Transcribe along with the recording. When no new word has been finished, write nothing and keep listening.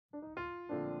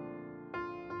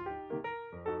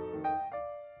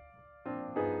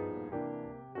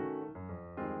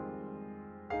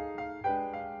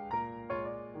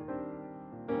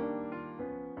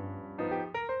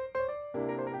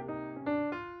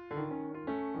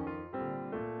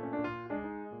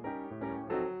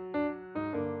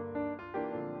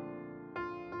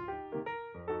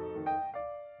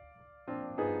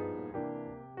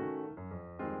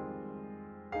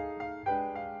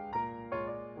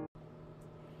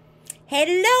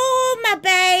Hello, my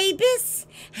babies.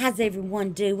 How's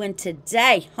everyone doing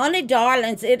today? Honey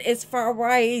darlings, it is for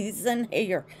Resin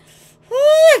here. Woo,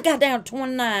 I got down to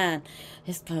 29.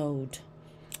 It's cold.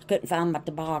 I couldn't find my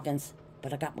toboggans,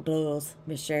 but I got my gloves.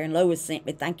 Miss Sharon Lewis sent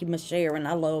me. Thank you, Miss Sharon.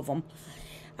 I love them.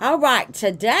 All right,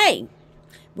 today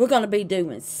we're going to be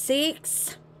doing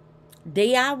 6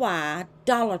 DIY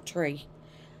Dollar Tree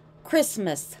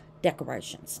Christmas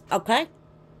decorations, okay?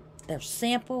 They're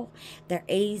simple. They're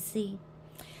easy.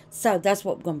 So that's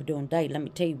what we're going to be doing today. Let me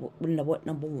tell you what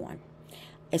number 1.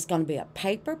 It's going to be a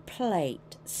paper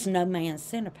plate snowman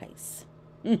centerpiece.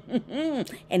 And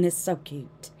it's so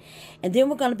cute. And then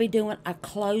we're going to be doing a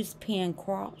clothespin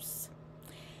cross.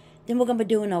 Then we're going to be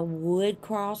doing a wood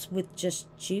cross with just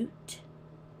jute.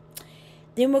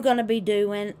 Then we're going to be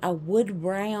doing a wood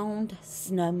round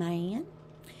snowman.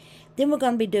 Then we're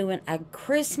going to be doing a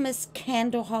Christmas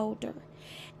candle holder.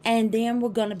 And then we're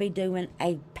going to be doing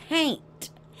a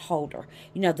paint holder.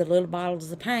 You know, the little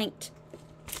bottles of paint.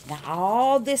 Now,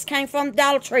 all this came from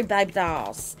Dollar Tree, baby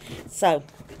dolls. So,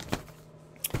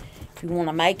 if you want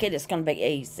to make it, it's going to be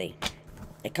easy.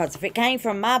 Because if it came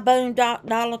from my Boondock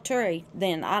Dollar Tree,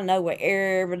 then I know where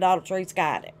every Dollar Tree's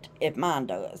got it. If mine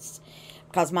does.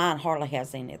 Because mine hardly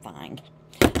has anything.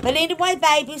 But anyway,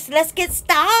 babies, let's get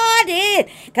started.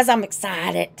 Because I'm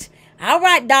excited. All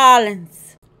right, darlings.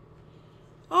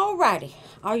 Alrighty,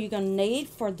 all you're going to need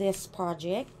for this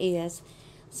project is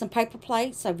some paper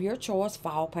plates of your choice,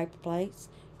 fall paper plates,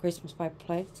 Christmas paper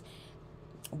plates,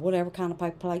 whatever kind of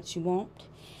paper plates you want,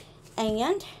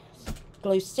 and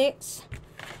glue sticks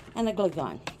and a glue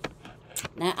gun.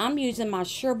 Now, I'm using my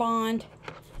Sure Bond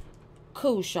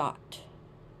Cool Shot,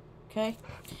 okay,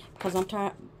 because I'm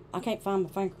tired, I can't find my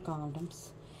finger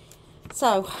condoms,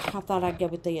 so I thought I'd go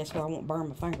with this where I won't burn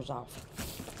my fingers off.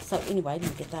 So anyway, let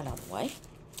me get that out of the way.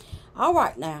 All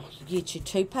right, now, you get your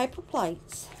 2 paper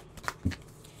plates.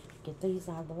 Get these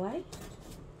out of the way.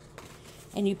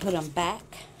 And you put them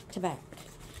back to back.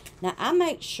 Now, I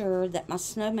make sure that my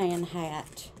snowman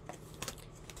hat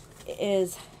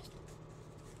is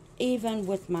even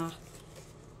with my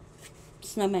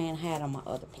snowman hat on my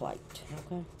other plate.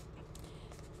 Okay?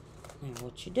 Now,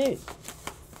 what you do,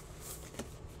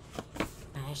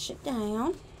 mash it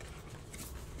down.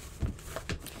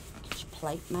 Get your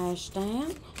plate mashed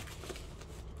down.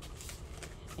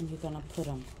 And you're going to put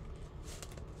them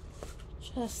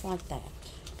just like that.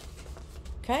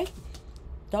 Okay?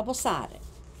 Double-sided.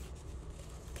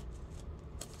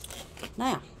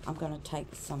 Now, I'm going to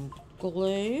take some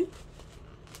glue.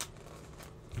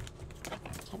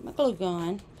 Take my glue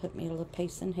gun. Put me a little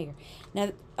piece in here.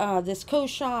 Now, this Cool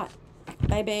Shot,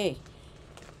 baby,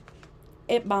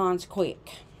 it bonds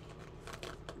quick.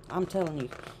 I'm telling you.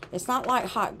 It's not like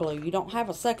hot glue. You don't have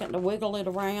a second to wiggle it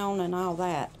around and all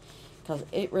that. Because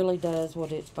it really does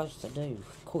what it's supposed to do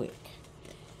quick.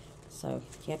 So,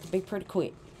 you have to be pretty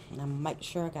quick. And I'm going to make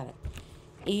sure I got it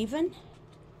even.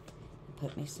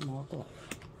 Put me some more glue.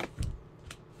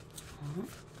 Alright.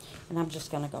 And I'm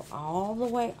just going to go all the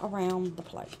way around the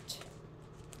plate.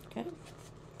 Okay.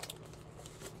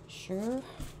 Sure.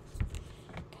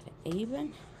 Got it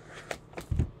even.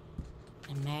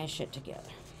 And mash it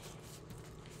together.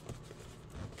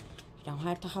 You don't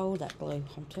have to hold that glue.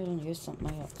 I'm telling you, it's something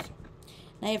else.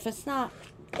 Now, if it's not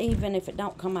even, if it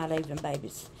don't come out even,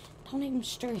 babies, don't even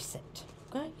stress it,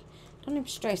 okay? Don't even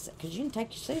stress it, because you can take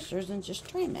your scissors and just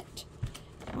trim it.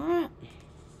 All right?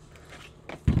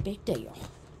 No big deal.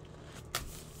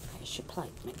 Here's your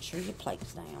plate. Make sure your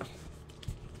plate's down.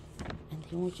 And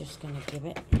then we're just going to give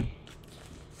it,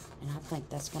 and I think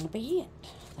that's going to be it.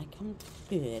 I think I'm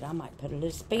good. I might put a little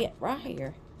spit right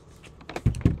here.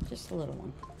 Just a little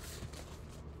one.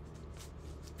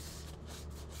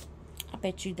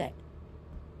 Bet you that.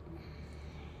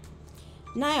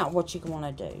 Now, what you're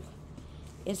going to do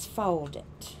is fold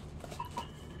it.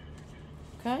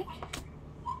 Okay?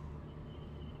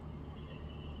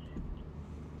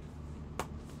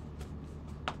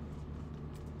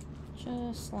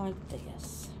 Just like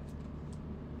this.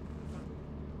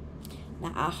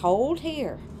 Now, I hold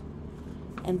here,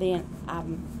 and then I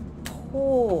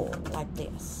pull like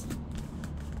this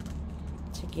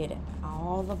to get it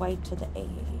all the way to the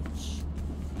edge.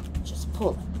 Just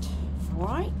pull it.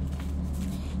 Alright?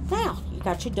 Now, you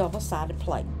got your double-sided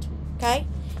plate. Okay?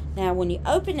 Now, when you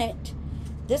open it,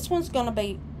 this one's going to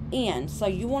be in, so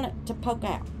you want it to poke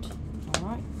out.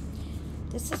 Alright?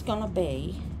 This is going to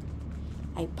be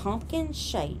a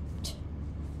pumpkin-shaped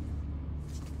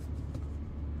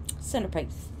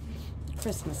centerpiece.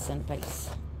 Christmas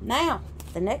centerpiece. Now,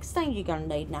 the next thing you're going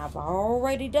to need, now I've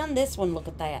already done this one, look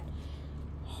at that.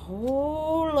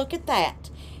 Oh, look at that.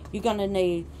 You're going to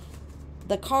need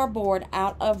the cardboard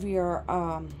out of your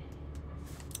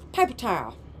paper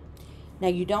towel. Now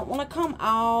you don't want to come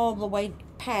all the way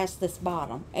past this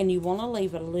bottom, and you want to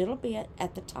leave it a little bit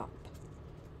at the top.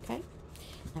 Okay?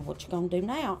 Now what you're going to do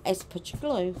now is put your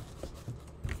glue.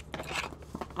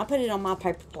 I put it on my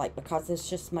paper plate because it's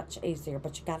just much easier,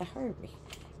 but you got to hurry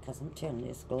because I'm telling you,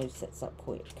 this glue sets up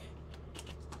quick.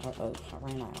 Uh-oh, I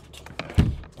ran out.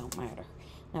 Don't matter.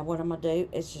 Now what I'm going to do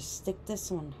is just stick this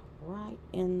one right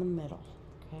in the middle,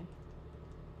 okay?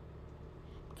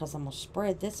 Because I'm going to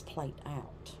spread this plate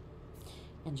out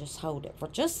and just hold it for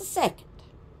just a second.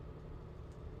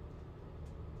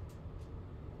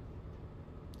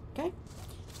 Okay?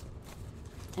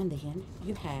 And then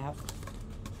you have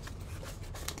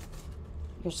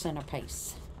your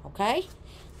centerpiece, okay?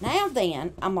 Now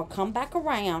then, I'm going to come back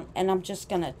around and I'm just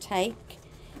going to take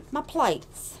my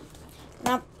plates.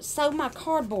 Now, so my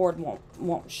cardboard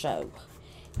won't show.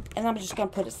 And I'm just going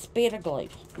to put a spit of glue.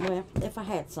 Well, if I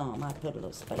had some, I'd put a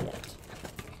little spit.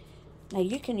 Now,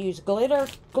 you can use glitter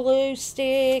glue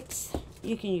sticks.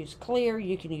 You can use clear.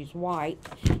 You can use white.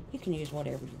 You can use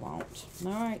whatever you want.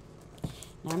 All right.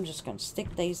 Now, I'm just going to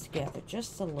stick these together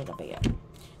just a little bit.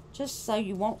 Just so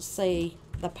you won't see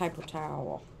the paper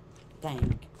towel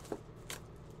thing.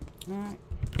 All right.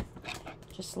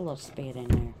 Just a little spit in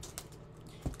there.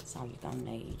 That's all you're going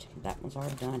to need. That one's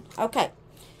already done. Okay.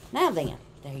 Now then,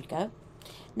 there you go.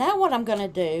 Now what I'm going to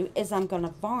do is I'm going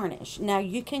to varnish. Now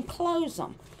you can close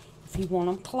them. If you want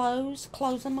them closed,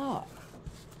 close them up.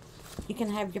 You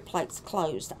can have your plates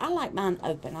closed. I like mine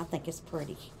open. I think it's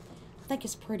pretty. I think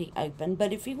it's pretty open.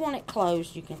 But if you want it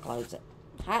closed, you can close it.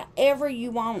 However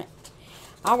you want it.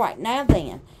 Alright, now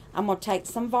then, I'm going to take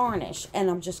some varnish. And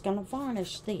I'm just going to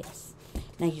varnish this.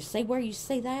 Now you see where you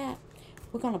see that?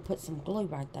 We're going to put some glue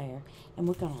right there. And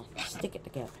we're going to stick it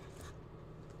together.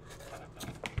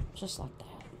 Just like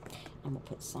that. I'm going to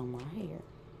put some right here.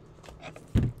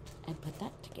 And put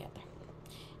that together.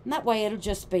 And that way it'll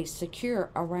just be secure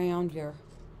around your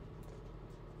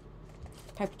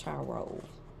paper towel roll.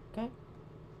 Okay?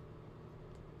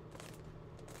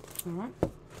 Alright.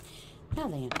 Now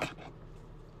then,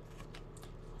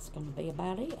 that's going to be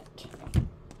about it.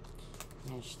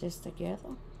 Mash this together.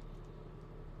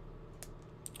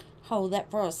 Hold that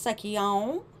for a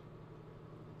second.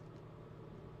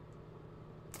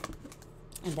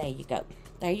 And there you go.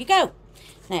 There you go.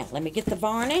 Now, let me get the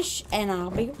varnish, and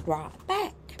I'll be right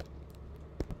back.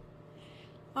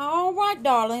 All right,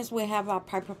 darlings, we have our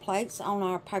paper plates on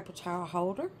our paper towel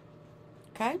holder.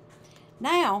 Okay?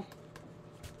 Now,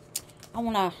 I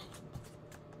want to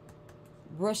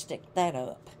rustic that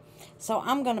up. So,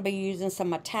 I'm going to be using some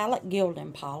metallic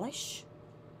gilding polish.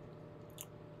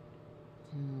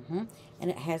 And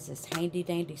it has this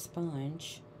handy-dandy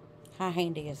sponge. How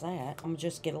handy is that? I'm going to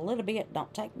just get a little bit.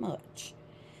 Don't take much.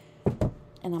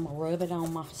 And I'm going to rub it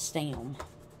on my stem.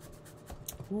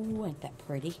 Ooh, ain't that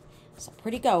pretty? It's a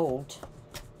pretty gold.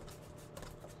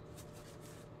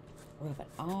 Rub it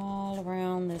all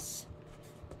around this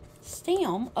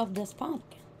stem of this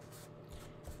pumpkin.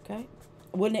 Okay?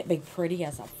 Wouldn't it be pretty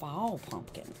as a fall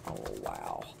pumpkin? Oh,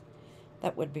 wow.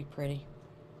 That would be pretty.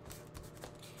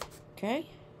 Okay?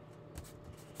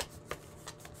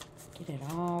 Get it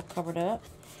all covered up.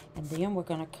 And then we're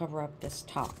going to cover up this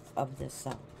top of this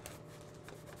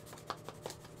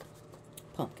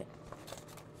pumpkin.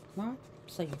 Right?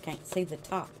 So you can't see the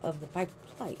top of the paper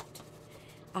plate.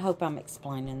 I hope I'm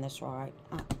explaining this right.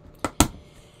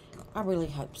 I really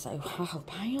hope so. I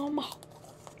hope I am.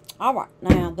 Alright,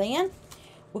 now then,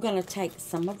 we're going to take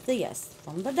some of this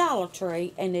from the Dollar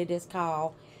Tree, and it is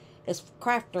called, it's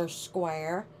Crafter's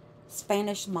Square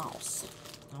Spanish Moss.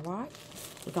 Alright,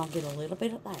 we're going to get a little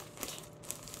bit of that.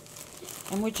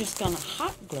 And we're just going to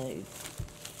hot glue,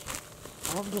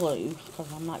 or glue,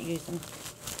 because I'm not using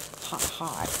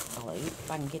hot glue, if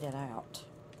I can get it out.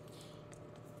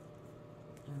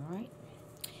 Alright,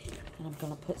 and I'm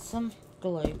going to put some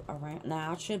glue around.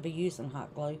 Now, I should be using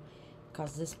hot glue,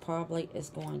 because this probably is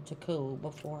going to cool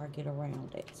before I get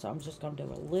around it. So I'm just going to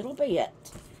do a little bit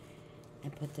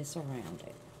and put this around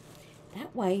it.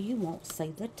 That way you won't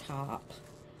see the top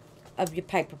of your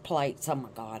paper plates. Oh my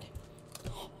God.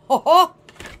 Oh,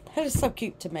 that is so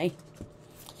cute to me.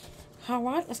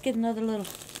 Alright, let's get another little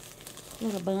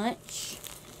bunch.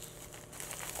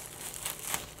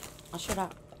 I should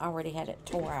have already had it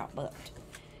tore out, but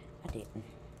I didn't.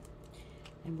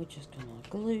 And we're just going to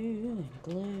glue and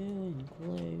glue and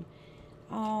glue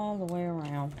all the way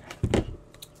around.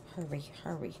 Hurry,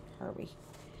 hurry, hurry.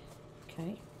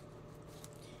 Okay.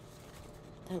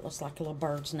 That looks like a little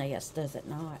bird's nest, does it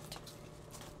not?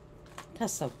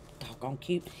 That's so doggone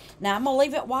cute. Now, I'm going to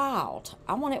leave it wild.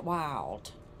 I want it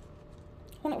wild.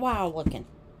 I want it wild looking.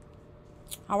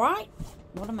 Alright?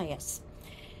 What a mess.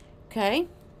 Okay.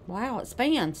 Wow, it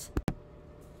spins.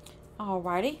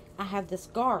 Alrighty. I have this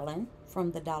garland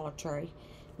from the Dollar Tree.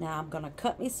 Now, I'm going to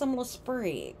cut me some little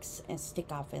sprigs and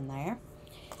stick off in there.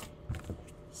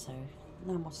 So,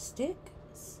 now I'm going to stick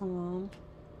some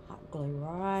hot glue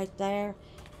right there.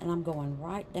 And I'm going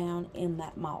right down in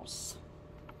that moss.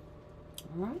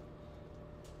 Alright.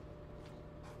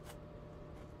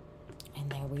 And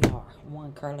there we are.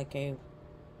 One curlicue.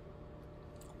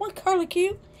 One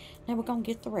curlicue. Now we're going to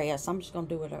get the rest. I'm just going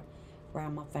to do it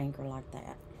around my finger like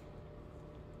that.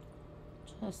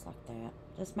 Just like that.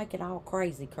 Just make it all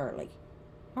crazy curly.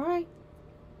 Alright.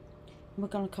 We're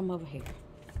going to come over here.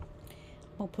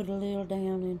 I'm going to put a little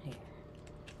down in here.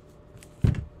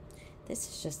 This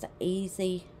is just an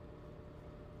easy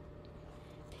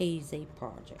peasy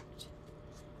project.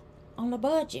 On a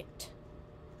budget.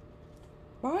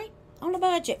 Right? On a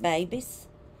budget, babies.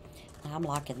 I'm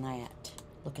liking that.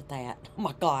 Look at that. Oh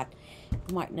my God.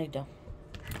 I might need to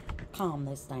calm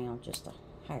this down just a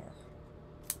hair.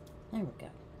 There we go.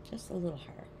 Just a little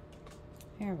hair.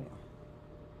 Here we are.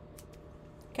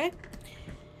 Okay.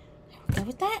 There we go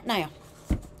with that now.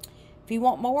 If you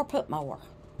want more, put more.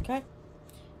 Okay. I'm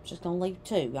just going to leave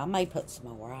 2. I may put some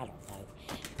more. I don't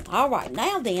know. Alright.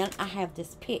 Now then, I have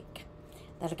this pick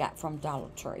that I got from Dollar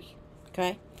Tree.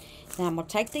 Okay. Now I'm going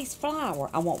to take these flower.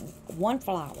 I want 1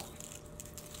 flower.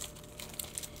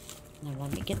 Now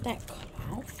let me get that cut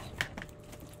off.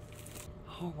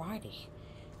 Alrighty.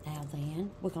 Now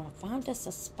then, we're going to find us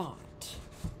a spot.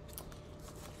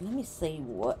 Let me see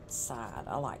what side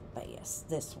I like best.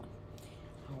 This one.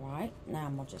 Alright. Now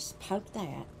I'm going to just poke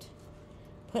that.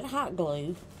 Put hot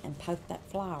glue and poke that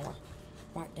flower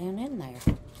right down in there.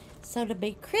 So to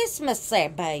be Christmas there,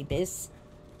 babies.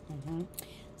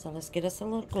 So let's get us a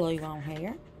little glue on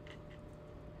here.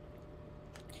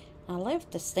 I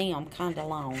left the stem kind of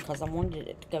long because I wanted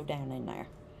it to go down in there.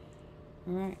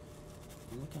 Alright.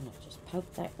 I'm going to just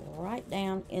poke that right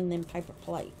down in them paper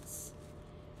plates.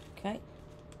 Okay.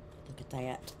 Look at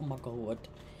that. Oh my God.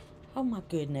 Oh my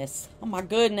goodness. Oh my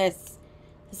goodness.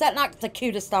 Is that not the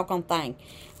cutest doggone thing?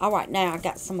 Alright, now I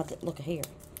got some of the, look here.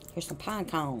 Here's some pine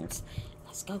cones.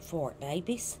 Let's go for it,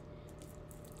 babies.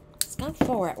 Let's go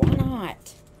for it. Why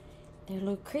not? They're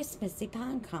little Christmassy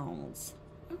pine cones.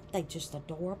 Aren't they just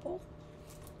adorable?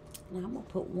 Now I'm going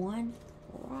to put one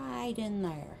right in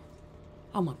there.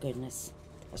 Oh my goodness.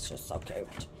 That's just so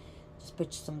cute. Just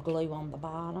put some glue on the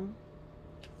bottom.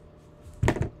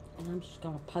 And I'm just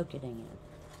going to poke it in.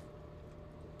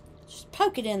 Just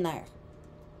poke it in there.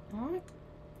 Alright.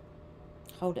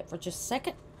 Hold it for just a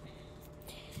second.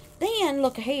 Then,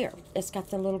 look here. It's got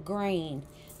the little green.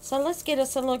 So let's get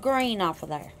us a little green off of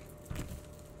there.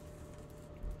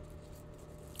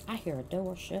 I hear a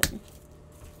door shutting.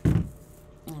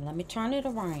 Now let me turn it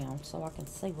around so I can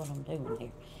see what I'm doing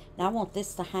here. Now I want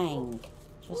this to hang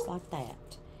just like that.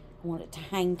 I want it to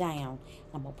hang down.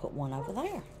 I'm going to put one over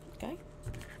there. Okay.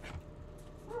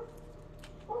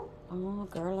 Oh,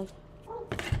 girly.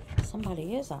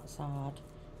 Somebody is outside.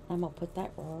 I'm going to put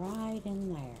that right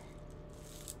in there.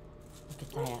 Look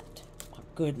at that. My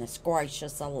goodness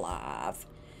gracious alive.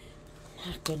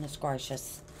 My goodness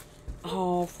gracious.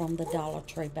 All from the Dollar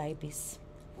Tree, babies.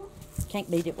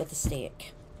 Can't beat it with a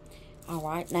stick.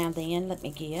 Alright, now then, let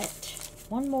me get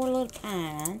one more little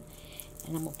pine.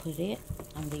 And I'm going to put it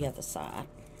on the other side.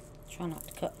 Try not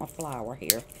to cut my flower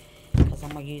here, because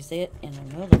I'm going to use it in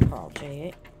another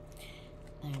project.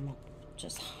 Now I'm going to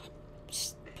just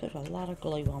put a lot of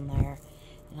glue on there.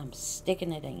 And I'm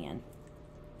sticking it in.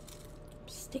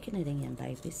 Sticking it in,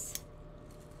 babies.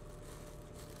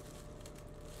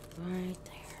 Right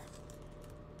there.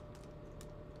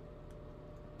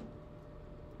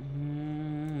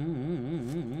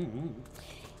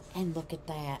 And look at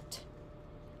that.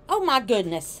 Oh my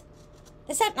goodness.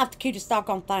 Is that not the cutest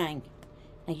doggone thing?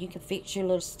 Now you can fix your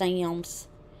little stems.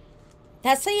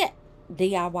 That's it.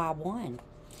 DIY one.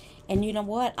 And you know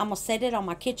what? I'm going to set it on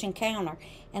my kitchen counter.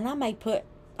 And I may put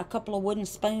a couple of wooden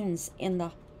spoons in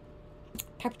the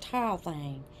paper towel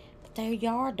thing. But there you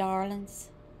are, darlings.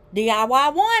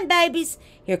 DIY one, babies.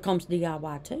 Here comes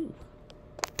DIY two.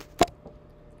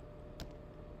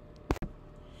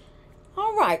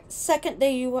 Alright, second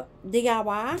DIY,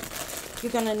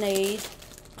 you're going to need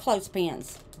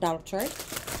clothespins, Dollar Tree.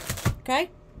 Okay?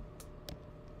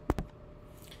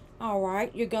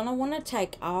 Alright, you're going to want to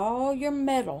take all your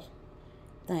metal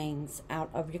things out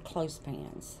of your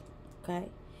clothespins. Okay?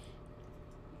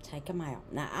 Take them out.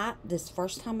 Now, this is the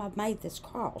first time I've made this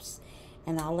cross.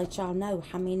 And I'll let y'all know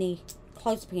how many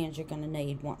clothespins you're going to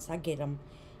need once I get them,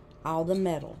 all the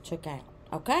metal took out.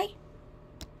 Okay?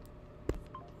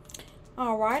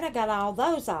 Alright, I got all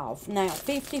those off. Now,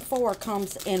 54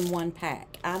 comes in one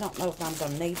pack. I don't know if I'm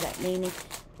going to need that many.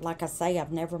 Like I say,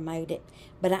 I've never made it.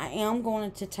 But I am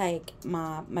going to take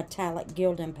my metallic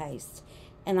gilding paste,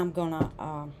 and I'm going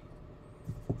to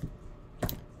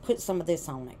put some of this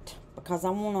on it, because I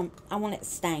want it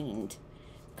stained.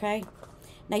 Okay?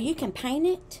 Now, you can paint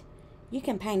it. You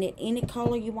can paint it any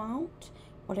color you want.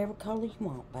 Whatever color you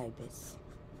want, babies.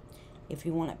 If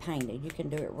you want it painted, you can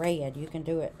do it red. You can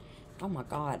do it, oh my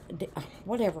God,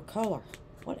 whatever color.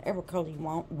 Whatever color you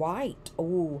want. White.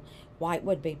 Ooh, white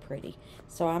would be pretty.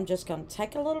 So I'm just going to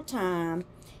take a little time,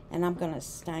 and I'm going to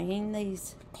stain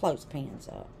these clothespins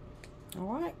up.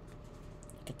 Alright?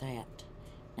 Look at that.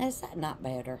 Now, is that not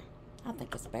better? I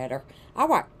think it's better.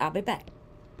 Alright, I'll be back.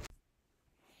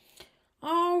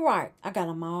 Alright, I got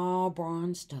them all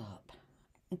bronzed up.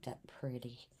 Ain't that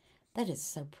pretty? That is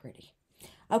so pretty.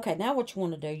 Okay, now what you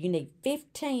want to do, you need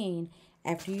 15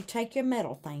 after you take your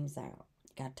metal things out.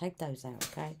 You got to take those out,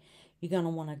 okay? You're going to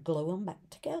want to glue them back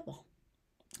together.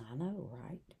 I know,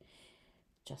 right?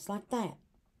 Just like that.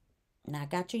 Now, I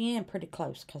got you in pretty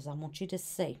close because I want you to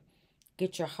see.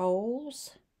 Get your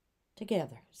holes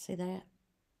together. See that?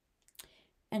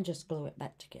 And just glue it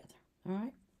back together, all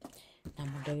right? Now,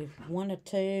 I'm going to do 1 or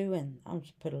 2, and I'll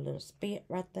just put a little spit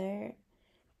right there.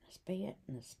 A spit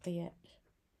and a spit.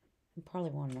 And probably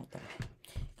one right there,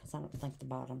 because I don't think the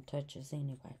bottom touches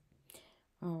anyway.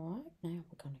 Alright, now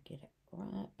we're going to get it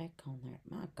right back on there.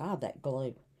 My God, that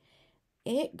glue.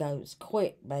 It goes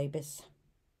quick, babies.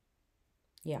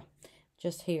 Yeah,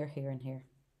 just here, here, and here.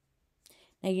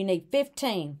 Now you need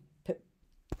 15.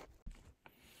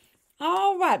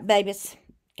 Alright, babies.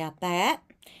 Got that.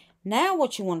 Now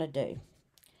what you want to do,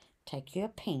 take your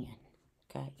pen,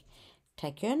 okay?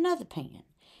 Take your another pen,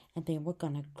 and then we're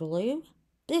going to glue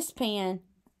this pen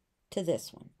to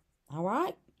this one. All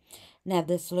right? Now,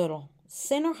 this little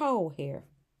center hole here,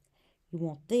 you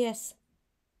want this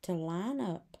to line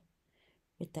up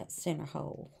with that center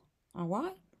hole. All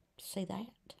right? See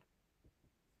that?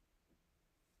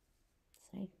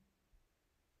 See?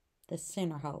 The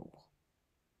center hole.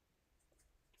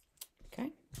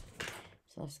 Okay?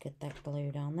 So, let's get that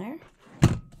glued on there.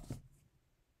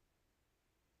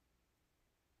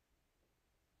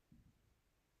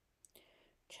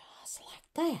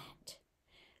 That.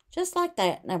 Just like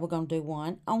that. Now we're going to do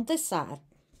one on this side.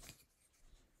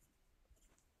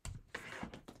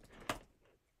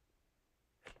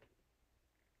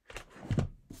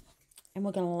 And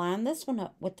we're going to line this one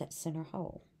up with that center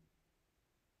hole.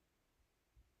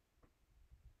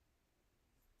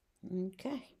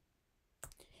 Okay.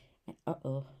 And,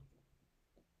 uh-oh.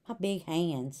 My big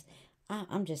hands.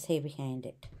 I'm just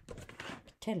heavy-handed. I'm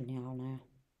telling y'all now.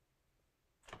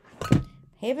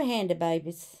 Heavy-handed,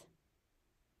 babies.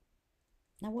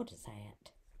 Now, what is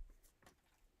that?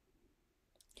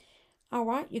 All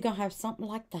right, you're going to have something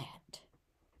like that.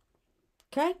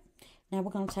 Okay? Now,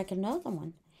 we're going to take another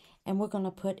one, and we're going to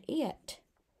put it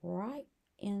right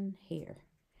in here.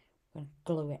 We're going to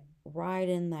glue it right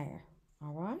in there.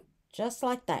 All right? Just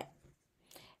like that.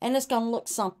 And it's going to look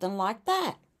something like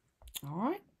that. All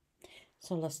right?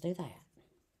 So, let's do that.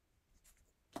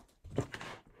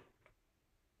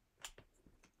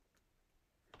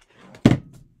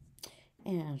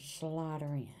 And slide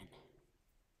her in.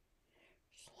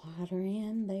 Slide her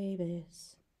in,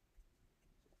 babies.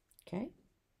 Okay.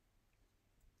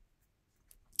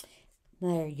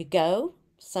 There you go.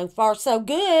 So far, so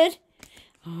good.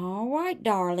 All right,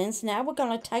 darlings. Now we're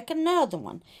going to take another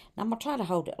one. Now, I'm going to try to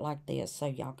hold it like this so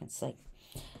y'all can see.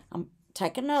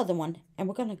 Take another one, and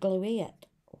we're going to glue it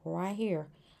right here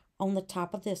on the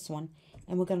top of this one.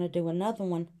 And we're going to do another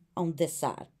one on this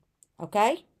side.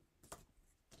 Okay?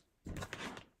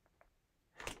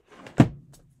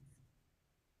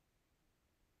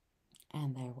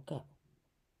 And there we go.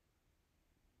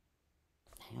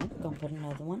 Now, we're going to put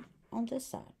another one on this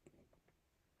side.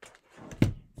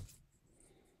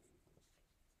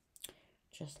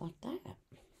 Just like that.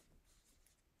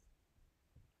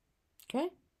 Okay.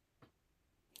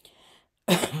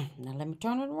 Now, let me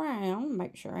turn it around.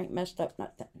 Make sure I ain't messed up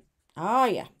nothing. Oh,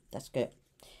 yeah. That's good.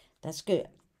 That's good.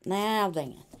 Now,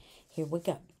 then. Here we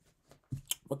go.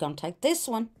 We're going to take this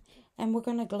one, and we're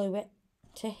going to glue it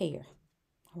to here.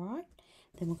 All right?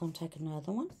 Then we're going to take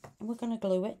another one, and we're going to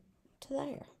glue it to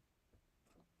there.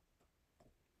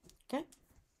 Okay?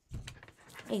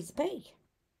 Easy peasy.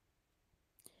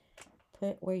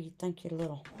 Put where you think your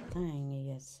little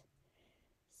thing is.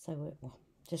 So it will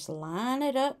just line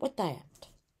it up with that.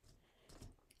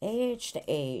 Edge to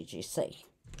edge, you see.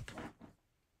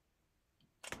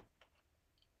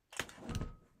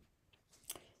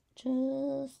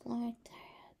 Just like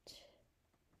that.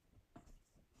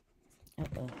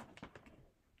 Uh-oh.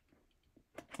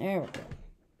 There we go.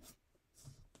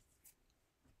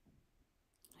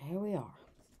 There we are.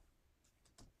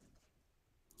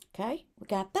 Okay, we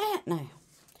got that now.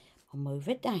 I'll move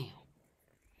it down.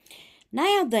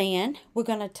 Now then, we're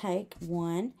going to take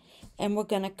one and we're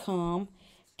going to come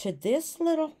to this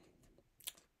little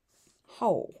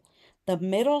hole, the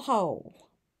middle hole.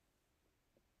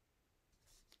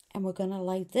 And we're going to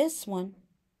lay this one.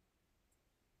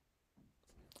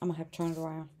 I'm going to have to turn it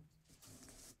around.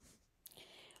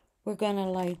 We're going to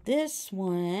lay this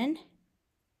one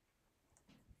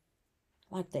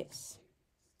like this.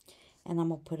 And I'm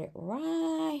going to put it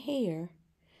right here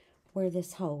where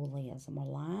this hole is. I'm going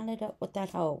to line it up with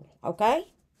that hole, okay?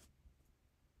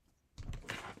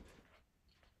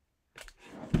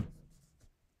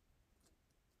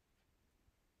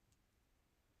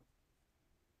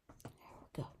 There we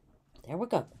go. There we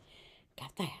go.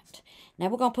 Got that. Now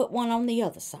we're going to put one on the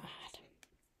other side.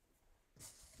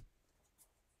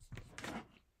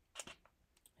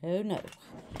 Oh no,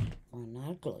 run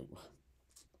out of glue.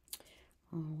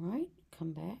 All right,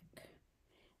 come back.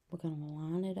 We're going to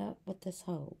line it up with this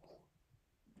hole.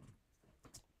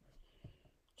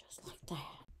 Just like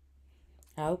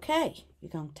that. Okay, you're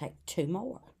going to take two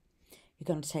more. You're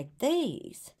going to take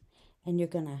these and you're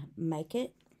going to make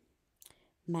it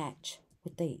match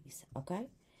with these, okay?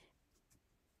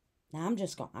 Now I'm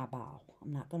just going to eyeball.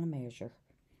 I'm not going to measure.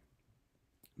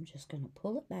 I'm just going to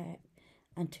pull it back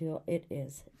until it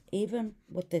is even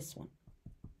with this one.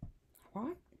 All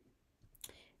right?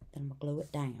 Then I'm going to glue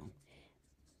it down.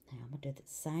 Now I'm going to do the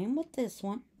same with this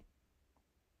one.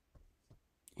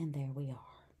 And there we are.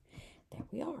 There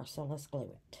we are. So let's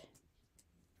glue it.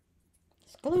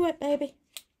 Let's glue it, baby.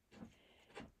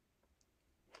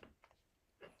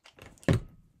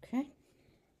 Okay.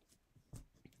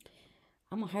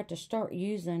 I'm going to have to start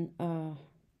using, I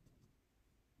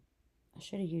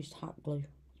should have used hot glue.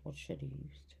 That's what I should have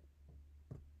used.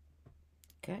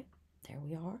 Okay. There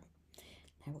we are.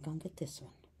 Now we're going to get this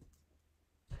one.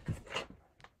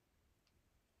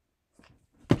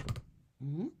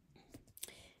 We're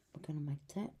going to make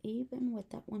that even with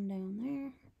that one down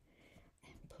there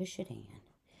and push it in.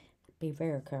 Be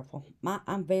very careful.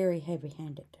 I'm very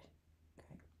heavy-handed.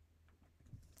 Okay.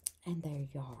 And there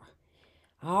you are.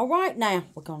 All right, now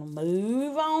we're going to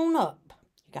move on up.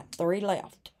 You got 3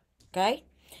 left. Okay?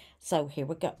 So here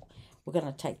we go. We're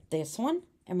going to take this one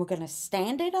and we're going to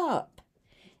stand it up.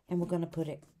 And we're going to put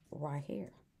it right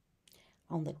here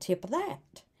on the tip of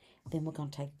that. Then we're going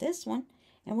to take this one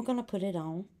and we're going to put it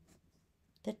on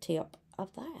the tip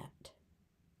of that.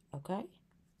 Okay?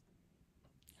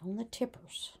 On the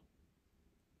tippers.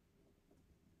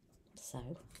 So,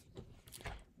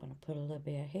 I'm going to put a little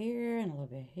bit here and a little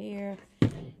bit here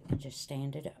and just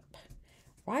stand it up.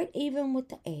 Right even with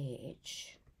the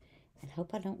edge. And hope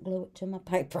I don't glue it to my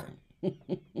paper.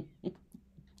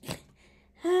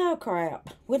 Oh, crap.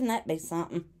 Wouldn't that be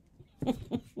something?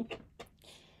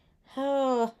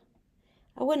 Oh,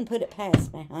 I wouldn't put it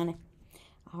past me, honey.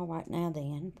 All right, now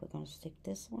then, we're going to stick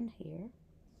this one here.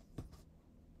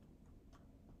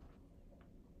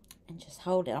 And just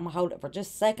hold it. I'm going to hold it for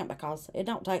just a second because it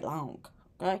don't take long,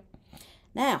 okay?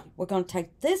 Now, we're going to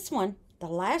take this one, the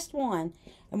last one,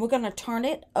 and we're going to turn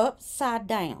it upside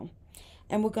down.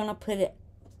 And we're going to put it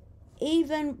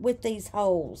even with these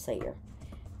holes here.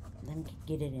 Let me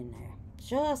get it in there.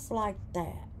 Just like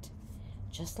that.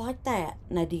 Just like that.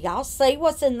 Now, do y'all see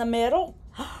what's in the middle?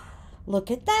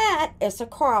 Look at that. It's a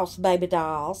cross, baby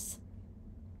dolls.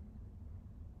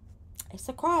 It's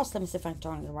a cross. Let me see if I can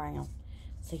turn it around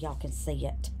so y'all can see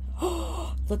it.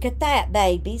 Look at that,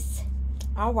 babies.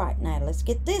 All right, now let's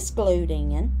get this glued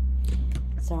in.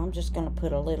 So I'm just going to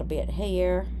put a little bit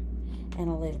here and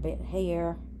a little bit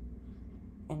here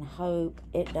and hope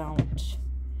it don't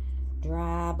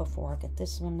dry before I get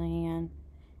this one in.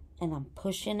 And I'm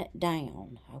pushing it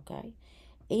down, okay?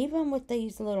 Even with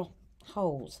these little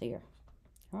holes here.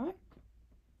 All right?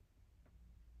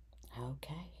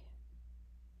 Okay.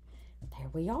 There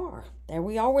we are. There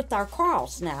we are with our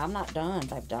cross. Now, I'm not done,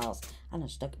 baby dolls. I done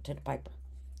stuck it to the paper.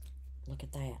 Look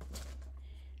at that.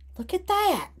 Look at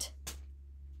that.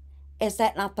 Is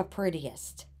that not the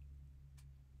prettiest?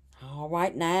 All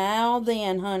right, now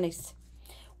then, honeys.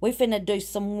 We finna do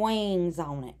some wings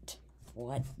on it.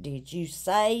 What did you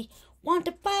say,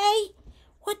 Wanda Faye?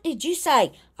 What did you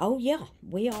say? Oh, yeah,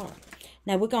 we are.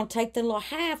 Now, we're going to take the little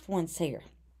half ones here.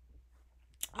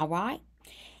 All right?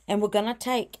 And we're going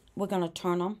to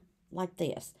turn them like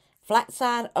this. Flat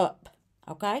side up.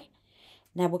 Okay?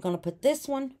 Now, we're going to put this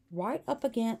one right up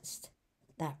against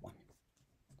that one.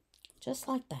 just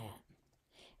like that,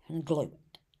 and glue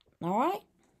it. All right?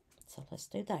 So let's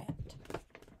do that.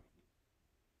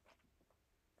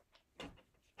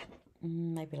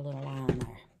 Maybe a little line there.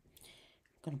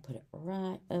 I'm going to put it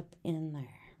right up in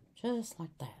there, just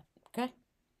like that, okay?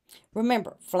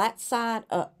 Remember, flat side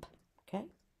up, okay?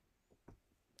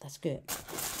 That's good.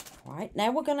 All right,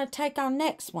 now we're going to take our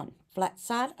next one, flat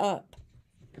side up,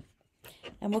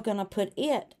 and we're going to put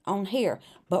it on here,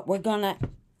 but we're going to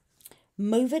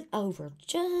move it over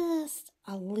just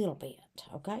a little bit,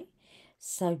 okay?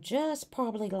 So just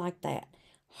probably like that.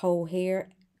 Hold here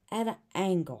at an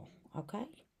angle, okay?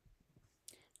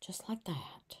 Just like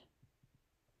that.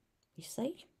 You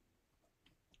see?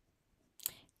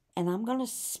 And I'm going to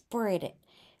spread it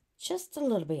just a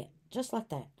little bit, just like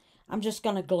that. I'm just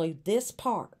going to glue this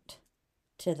part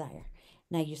to there.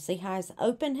 Now, you see how it's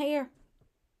open here?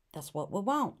 That's what we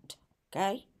want,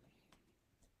 okay?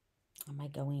 I may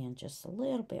go in just a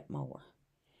little bit more.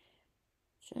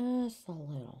 Just a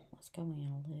little. Let's go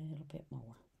in a little bit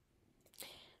more.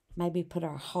 Maybe put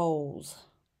our holes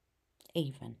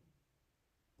even.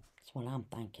 That's what I'm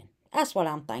thinking. That's what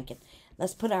I'm thinking.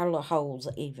 Let's put our little holes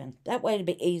even. That way it'll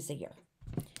be easier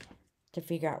to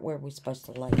figure out where we're supposed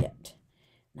to lay it.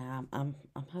 Now, I'm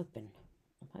hoping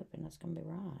that's going to be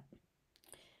right.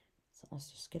 So let's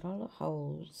just get our little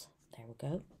holes. There we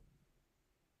go.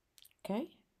 Okay.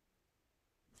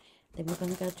 Then we're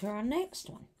going to go to our next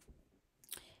one.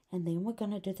 And then we're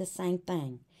going to do the same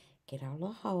thing. Get our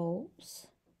little holes.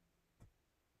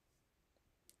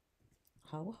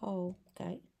 Hole,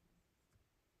 okay.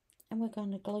 And we're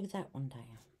going to glue that one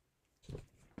down.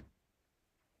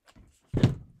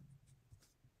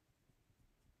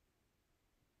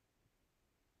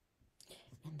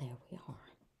 And there we are.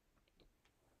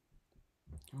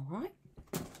 All right.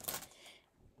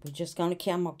 We're just going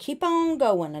to I'm going to keep on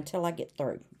going until I get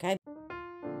through, okay?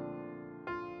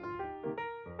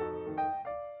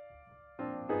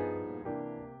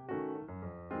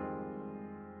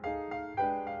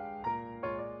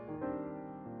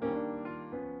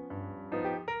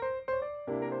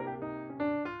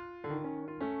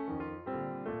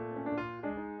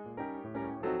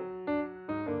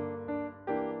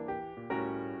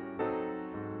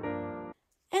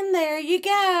 And there you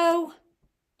go.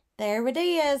 There it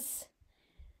is.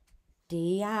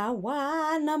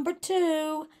 DIY number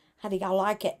 2. How do y'all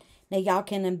like it? Now, y'all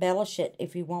can embellish it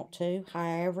if you want to.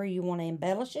 However you want to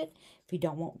embellish it. If you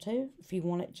don't want to. If you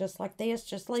want it just like this,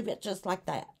 just leave it just like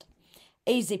that.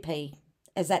 Easy pea.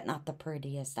 Is that not the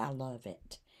prettiest? I love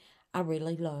it. I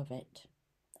really love it.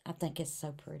 I think it's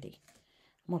so pretty.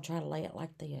 I'm going to try to lay it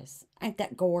like this. Ain't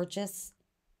that gorgeous?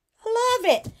 I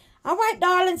love it. All right,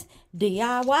 darlings.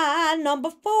 DIY number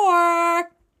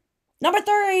 4. Number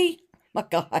 3. My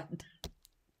God.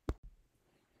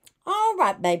 All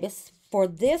right, babies. For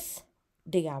this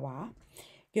DIY,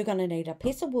 you're going to need a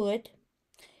piece of wood,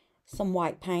 some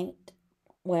white paint.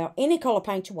 Well, any color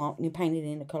paint you want. You paint it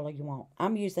any color you want.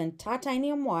 I'm using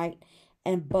titanium white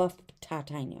and buffed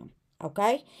titanium.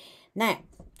 Okay? Now,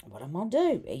 what I'm going to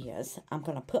do is I'm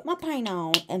going to put my paint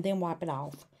on and then wipe it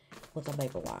off with a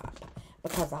baby wipe.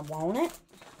 Because I want it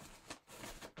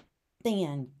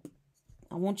thin.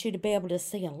 I want you to be able to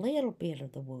see a little bit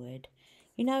of the wood.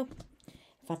 You know,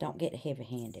 if I don't get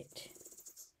heavy-handed.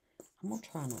 I'm going to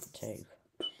try not to.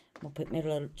 I'm going to put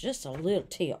me just a little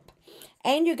tip.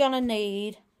 And you're going to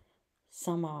need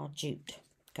some jute.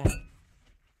 Okay.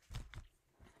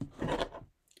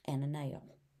 And a nail.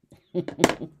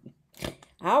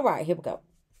 All right, here we go.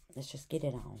 Let's just get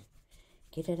it on.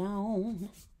 Get it on.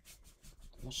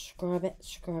 I'm going to scrub it,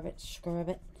 scrub it, scrub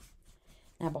it.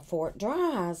 Now, before it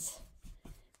dries,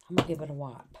 I'm going to give it a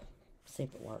wipe. See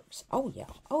if it works. Oh, yeah.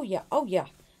 Oh, yeah. Oh, yeah.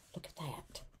 Look at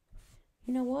that.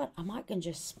 You know what? I might can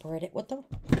just spread it with the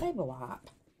baby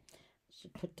wipe.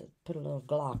 Should put a little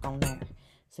Glock on there.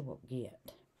 See what we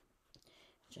get.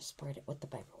 Just spread it with the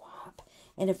baby wipe.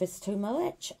 And if it's too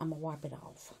much, I'm going to wipe it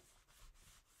off.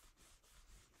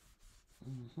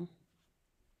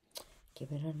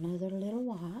 Give it another little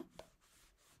wipe.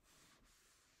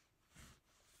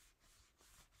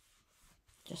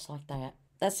 Just like that.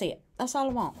 That's it. That's all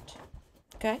I want.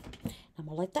 Okay? I'm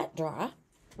going to let that dry.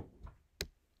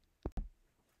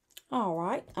 All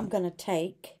right. I'm going to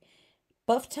take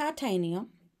buffed titanium.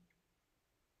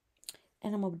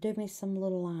 And I'm going to do me some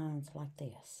little lines like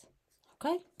this.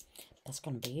 Okay? That's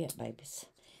going to be it, babies.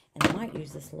 And I might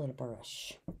use this little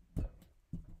brush.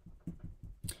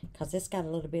 Because it's got a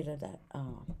little bit of that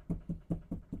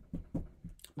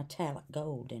metallic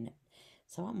gold in it.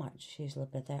 So I might just use a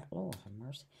little bit of that. Lord have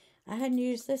mercy. I hadn't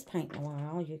used this paint in a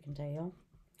while, you can tell.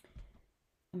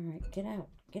 All right, get out.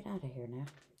 Get out of here now.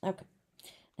 Okay.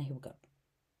 Now here we go.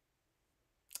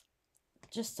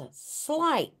 Just a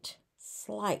slight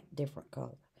different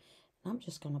color. I'm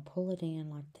just going to pull it in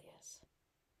like this.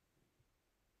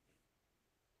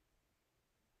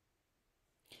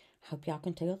 Hope y'all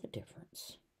can tell the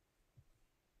difference.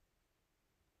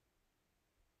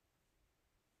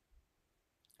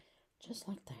 Just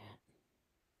like that.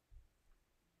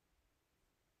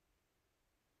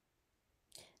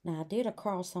 Now I did a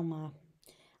cross on my,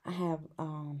 I have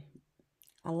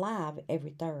a live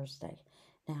every Thursday.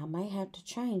 Now I may have to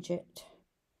change it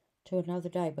to another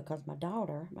day because my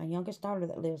daughter, my youngest daughter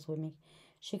that lives with me,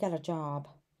 she got a job,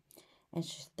 and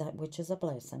which is a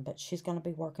blessing, but she's going to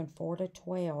be working 4 to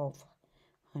 12,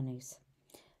 honeys.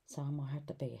 So I'm going to have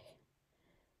to be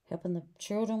helping the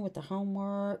children with the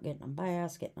homework, getting them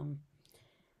baths, getting them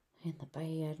in the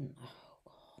bed, and oh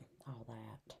God, all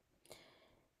that.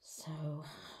 So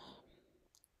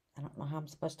I don't know how I'm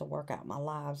supposed to work out my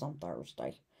lives on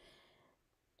Thursday,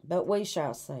 but we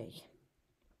shall see.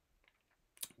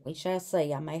 We shall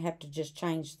see. I may have to just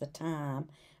change the time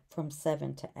from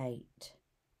 7 to 8.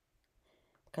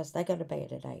 Because they go to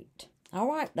bed at 8. All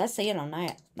right, that's it on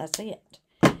that. That's it.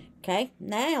 Okay,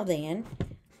 now then,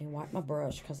 let me wipe my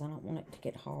brush because I don't want it to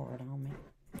get hard on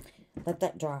me. Let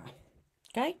that dry.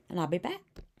 Okay, and I'll be back.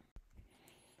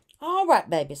 All right,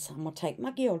 babies, I'm going to take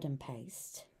my gilding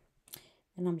paste.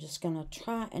 And I'm just going to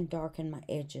try and darken my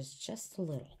edges just a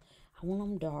little. I want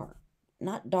them dark.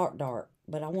 Not dark,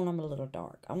 but I want them a little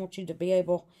dark. I want you to be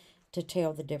able to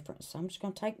tell the difference. So I'm just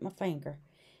going to take my finger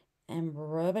and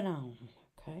rub it on,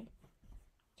 okay?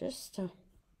 Just to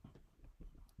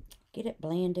get it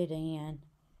blended in.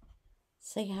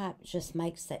 See how it just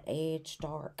makes that edge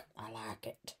dark? I like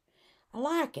it. I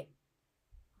like it.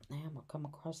 Now I'm going to come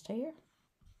across here.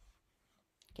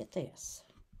 Get this.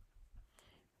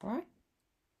 All right?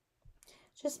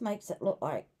 Just makes it look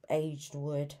like aged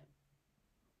wood.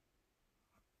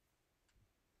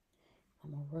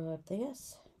 I'm going to rub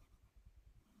this.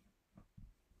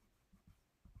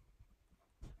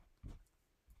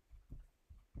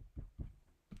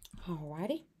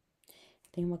 Alrighty.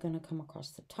 Then we're going to come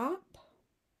across the top.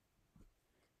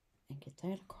 And get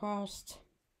that across.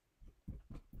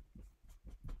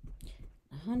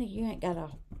 Now, honey, you ain't got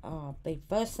to be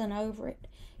fussing over it.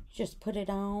 You just put it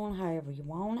on however you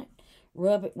want it.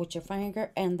 Rub it with your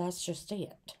finger. And that's just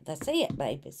it. That's it,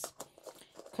 babies.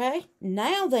 Okay.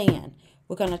 Now then,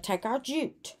 we're going to take our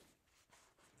jute.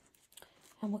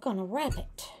 And we're going to wrap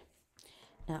it.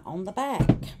 Now, on the back,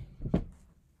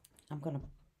 I'm going to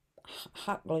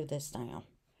hot glue this down.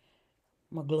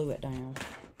 I'm going to glue it down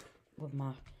with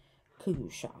my cool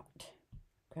shot.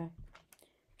 Okay?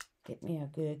 Get me a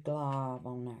good glob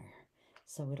on there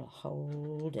so it'll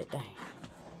hold it down.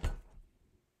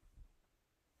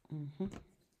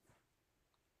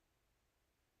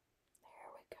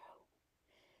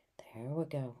 There we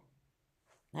go.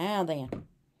 Now then,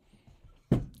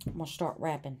 I'm going to start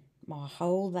wrapping. I'm going to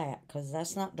hold that because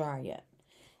that's not dry yet.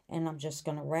 And I'm just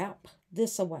going to wrap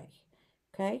this away.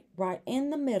 Okay? Right in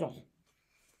the middle.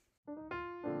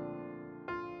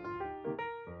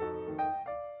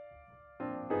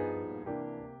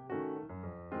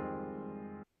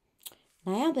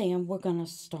 Now then, we're going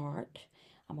to start.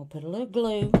 I'm going to put a little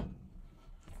glue.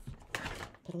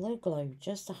 Put a little glue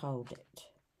just to hold it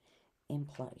in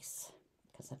place.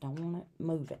 Because I don't want it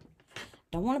moving.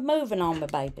 Don't want it moving on me,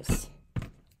 babies.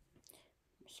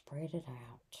 Spread it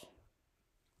out.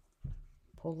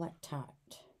 Pull that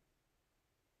tight.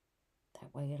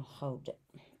 That way it'll hold it.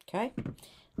 Okay?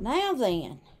 Now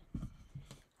then,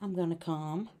 I'm going to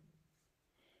come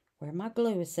where my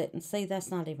glue is sitting. See, that's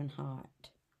not even hot.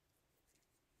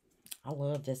 I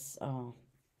love this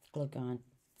glue gun.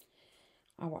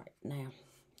 Alright, now,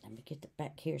 let me get it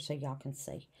back here so y'all can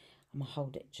see. I'm going to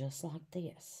hold it just like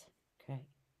this. Okay?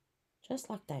 Just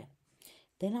like that.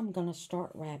 Then I'm going to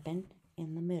start wrapping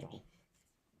in the middle.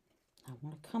 I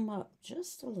want to come up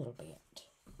just a little bit.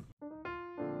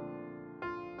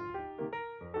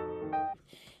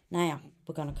 Now,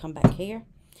 we're going to come back here.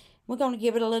 We're going to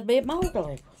give it a little bit more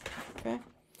glue. Okay?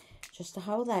 Just to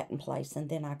hold that in place, and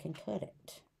then I can cut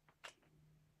it.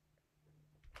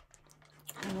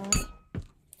 Alright.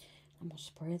 I'm going to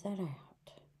spread that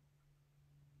out.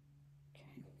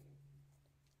 Okay.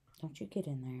 Don't you get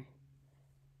in there.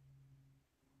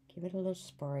 Give it a little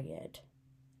spread.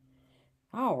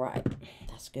 Alright.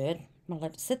 That's good. I'm going to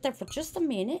let it sit there for just a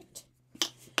minute.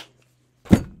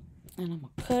 And I'm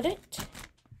going to cut it.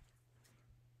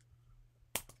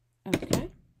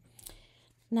 Okay.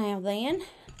 Now then,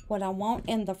 what I want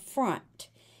in the front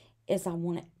is I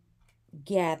want it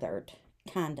gathered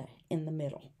kind of in the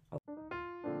middle.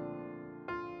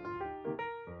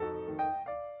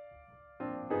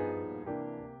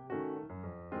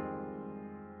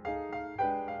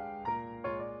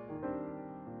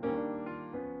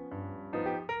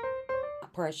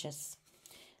 gracious.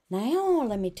 Now,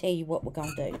 let me tell you what we're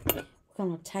going to do. We're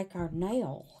going to take our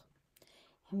nail,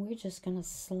 and we're just going to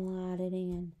slide it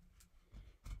in.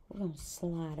 We're going to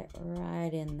slide it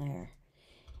right in there.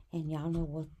 And y'all know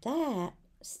what that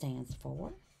stands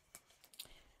for.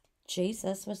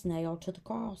 Jesus was nailed to the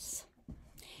cross.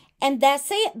 And that's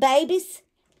it, babies.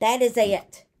 That is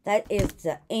it. That is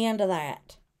the end of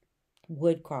that.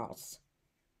 Wood cross.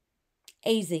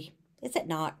 Easy. Is it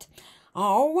not?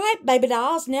 All right, baby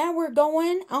dolls. Now we're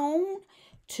going on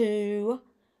to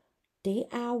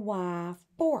DIY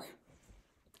 4.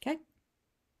 Okay?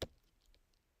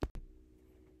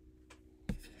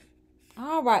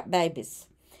 All right, babies.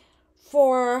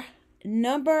 For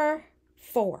number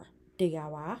 4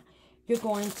 DIY, you're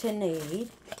going to need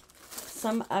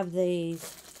some of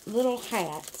these little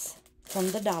hats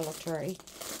from the Dollar Tree.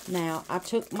 Now, I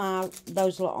took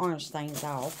those little orange things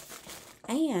off,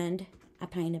 and I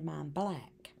painted mine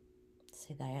black.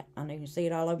 See that? I know you can see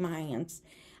it all over my hands.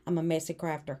 I'm a messy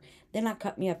crafter. Then I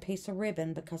cut me a piece of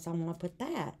ribbon because I want to put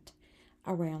that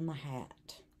around the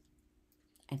hat.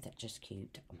 Ain't that just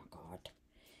cute? Oh, my God.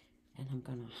 And I'm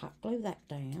going to hot glue that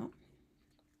down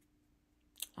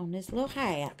on this little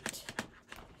hat.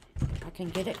 I can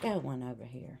get it going over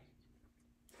here.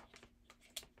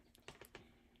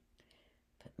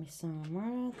 Put me some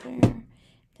right there.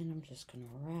 Then I'm just going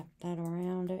to wrap that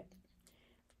around it.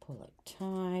 Pull it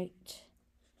tight.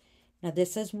 Now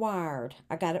this is wired.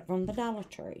 I got it from the Dollar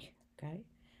Tree. Okay.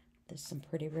 This is some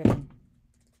pretty ribbon.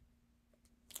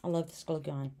 I love this glue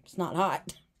gun. It's not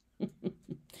hot.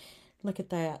 Look at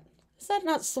that. Is that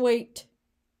not sweet?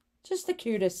 Just the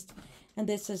cutest. And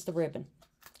this is the ribbon.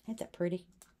 Ain't that pretty?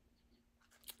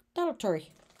 Dollar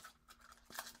Tree.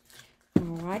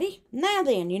 Alrighty. Now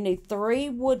then, you need 3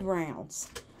 wood rounds.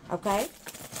 Okay?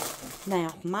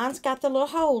 Now, mine's got the little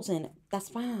holes in it. That's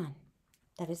fine.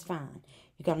 That is fine.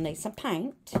 You're going to need some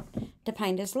paint to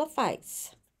paint his little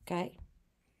face. Okay?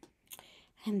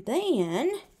 And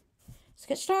then, let's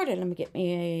get started. Let me get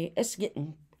me it's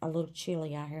getting a little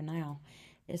chilly out here now.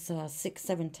 It's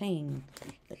 6:17.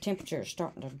 The temperature is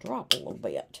starting to drop a little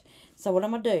bit. So what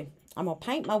I'm going to do, I'm going to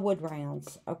paint my wood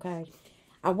rounds, okay?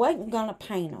 I wasn't going to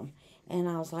paint them. And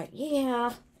I was like,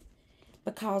 yeah,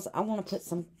 because I want to put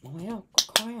some, well,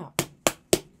 crap.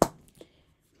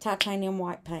 Titanium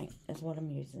white paint is what I'm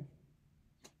using.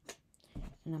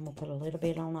 And I'm going to put a little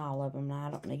bit on all of them. Now,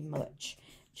 I don't need much.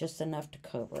 Just enough to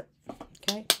cover it.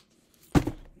 Okay?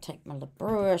 Take my little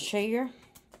brush here.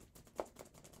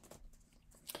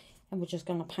 And we're just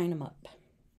going to paint them up.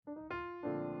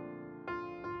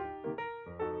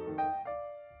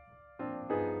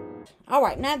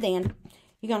 Alright, now then,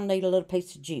 you're going to need a little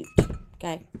piece of jute.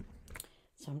 Okay?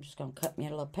 So I'm just going to cut me a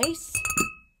little piece.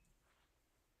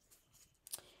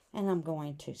 And I'm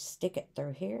going to stick it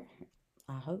through here,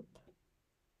 I hope.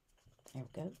 There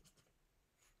we go.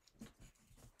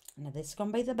 Now this is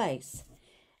going to be the base.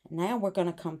 Now we're going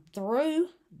to come through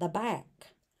the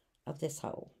back of this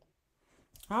hole.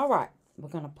 Alright, we're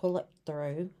going to pull it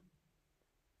through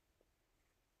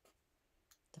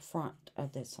the front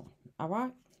of this one.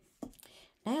 Alright?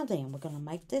 Now then, we're going to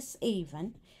make this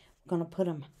even. We're going to put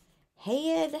them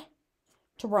head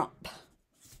to rump.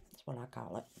 That's what I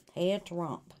call it. Head to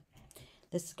rump.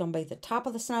 This is going to be the top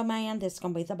of the snowman. This is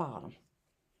going to be the bottom.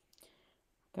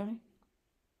 Okay?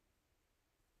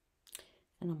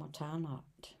 And I'm going to tie a knot.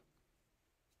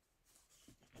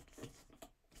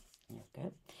 There we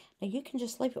go. Now, you can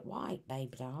just leave it white,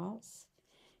 baby dolls.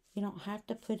 You don't have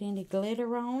to put any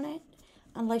glitter on it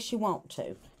unless you want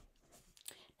to.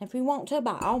 If you want to,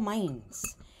 by all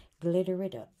means, glitter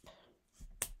it up.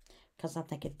 Because I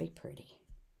think it'd be pretty.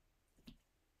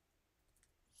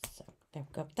 So, there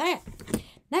we go with that.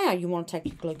 Now, you want to take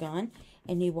your glue gun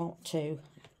and you want to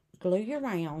glue your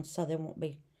rounds so they won't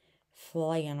be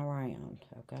flaying around.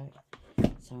 Okay?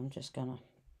 So, I'm just going to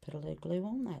put a little glue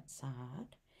on that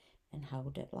side and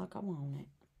hold it like I want it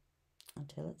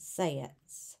until it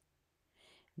sets.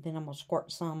 Then I'm going to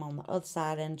squirt some on the other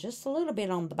side and just a little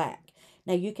bit on the back.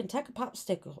 Now, you can take a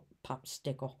popsicle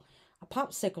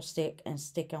stick and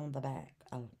stick on the back.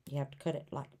 You have to cut it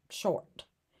like short.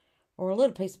 Or a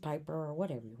little piece of paper or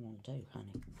whatever you want to do,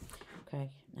 honey.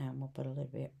 Okay, now I'm going to put a little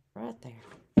bit right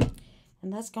there.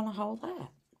 And that's going to hold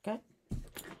that, okay?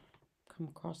 Come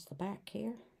across the back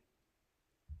here.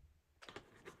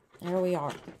 There we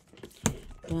are.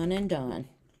 Done and done.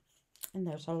 And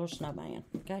there's our little snowman,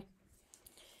 okay?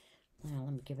 Now,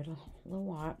 let me give it a little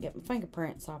wipe. Get my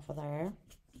fingerprints off of there.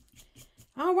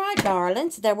 All right,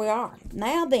 darlings. There we are.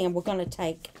 Now then, we're going to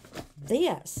take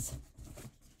this.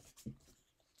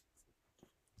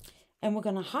 And we're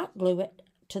going to hot glue it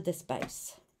to this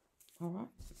base. All right.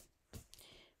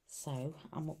 So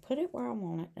I'm going to put it where I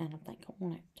want it, and I think I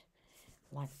want it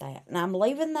like that. Now I'm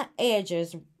leaving the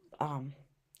edges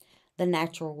the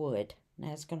natural wood.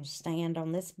 Now it's going to stand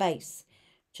on this base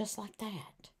just like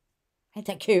that. Ain't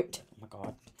that cute? Oh my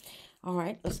God. All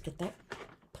right, let's get that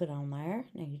put on there.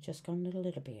 Now you're just going to need a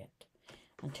little bit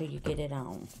until you get it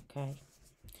on, okay?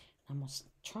 I'm going to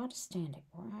try to stand it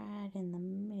right in the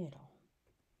middle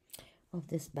of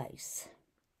this base.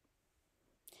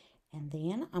 And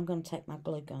then I'm going to take my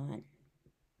glue gun,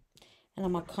 and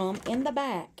I'm going to come in the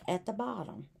back at the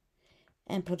bottom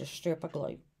and put a strip of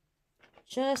glue.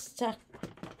 Just to,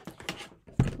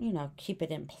 you know, keep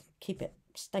it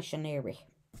stationary.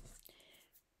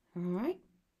 All right.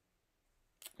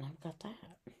 And I've got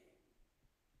that.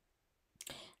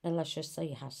 Now let's just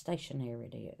see how stationary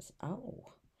it is.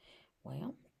 Oh,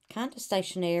 well, kind of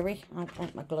stationary. I don't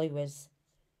think my glue is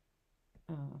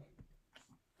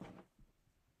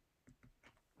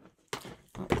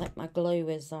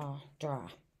dry.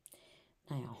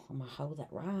 Now, I'm going to hold that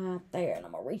right there. And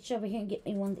I'm going to reach over here and get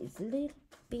me one of these little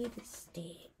bitty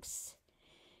sticks.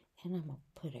 And I'm going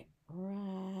to put it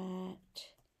right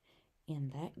in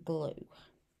that glue.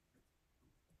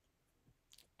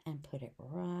 And put it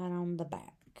right on the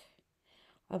back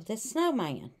of this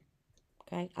snowman.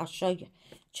 Okay, I'll show you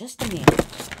just a minute.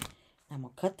 I'm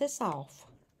going to cut this off.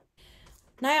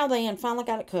 Now then, finally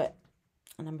got it cut.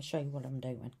 And I'm going to show you what I'm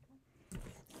doing.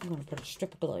 I'm going to put a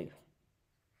strip of glue.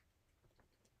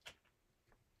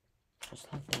 Just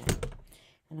like that.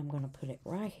 And I'm going to put it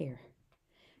right here.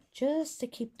 Just to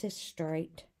keep this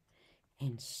straight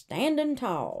and standing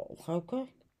tall. Okay?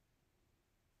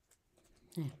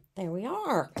 Now, there we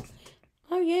are.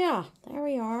 Oh, yeah. There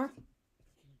we are.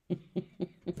 Dear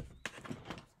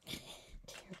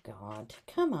God.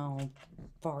 Come on,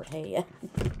 fart head.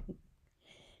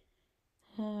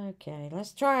 Okay,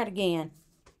 let's try it again.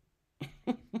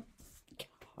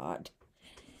 God.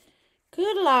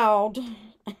 Good Lord.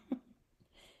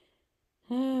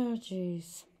 Oh,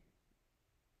 jeez.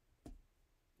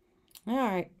 All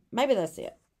right. Maybe that's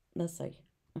it. Let's see.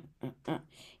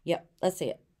 Yep, that's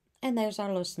it. And there's our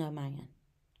little snowman.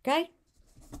 Okay?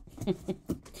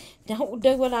 Don't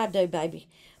do what I do, baby.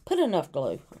 Put enough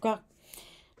glue. Okay?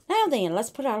 Now then, let's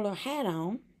put our little hat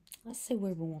on. Let's see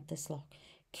where we want this little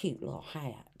cute little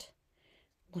hat.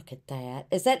 Look at that.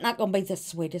 Is that not going to be the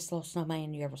sweetest little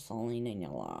snowman you ever seen in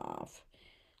your life?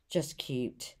 Just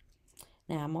cute.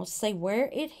 Now, I'm going to see where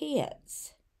it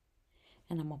hits.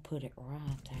 And I'm going to put it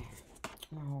right there.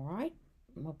 All right.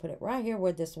 I'm going to put it right here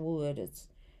where this wood has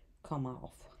come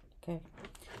off. Okay.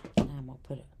 And I'm going to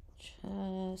put it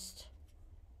just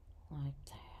like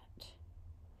that.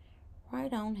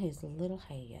 Right on his little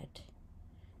head.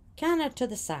 Kind of to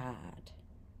the side.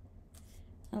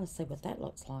 Now, let's see what that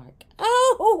looks like.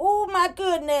 Oh, my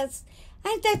goodness.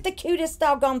 Ain't that the cutest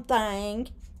doggone thing?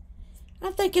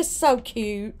 I think it's so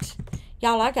cute.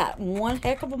 Y'all, I got one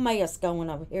heck of a mess going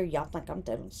over here. Y'all think I'm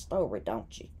telling a story,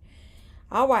 don't you?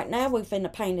 All right, now we're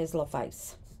finna paint his little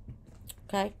face.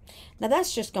 Okay? Now,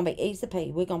 that's just going to be easy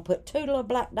peasy. We're going to put 2 little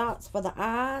black dots for the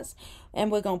eyes. And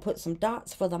we're going to put some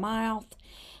dots for the mouth.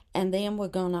 And then we're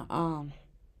going to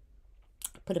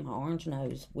put him an orange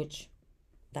nose, which,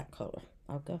 that color.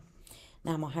 Okay?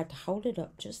 Now, I'm going to have to hold it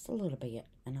up just a little bit.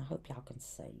 And I hope y'all can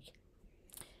see.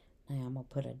 Now, I'm going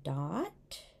to put a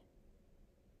dot.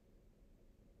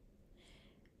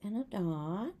 And a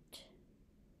dot.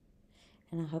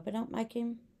 And I hope I don't make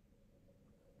him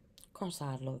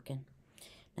cross-eyed looking.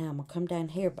 Now, I'm going to come down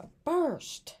here, but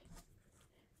first,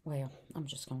 well, I'm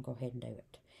just going to go ahead and do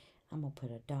it. I'm going to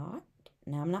put a dot.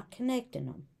 Now, I'm not connecting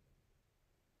them.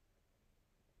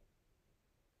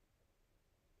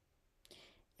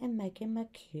 And make him a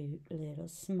cute little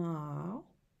smile.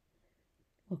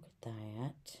 Look at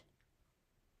that.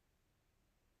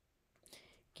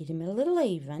 Get him a little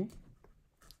even.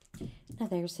 Now,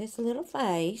 there's his little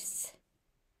face.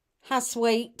 How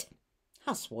sweet.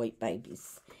 How sweet,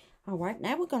 babies. All right,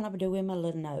 now we're going to do him a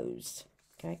little nose.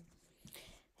 Okay?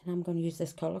 And I'm going to use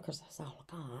this color because that's all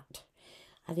I got.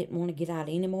 I didn't want to get out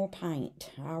any more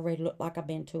paint. I already look like I've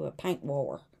been to a paint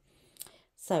war.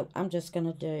 So, I'm just going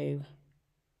to do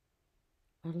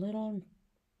a little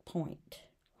point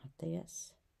like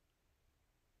this.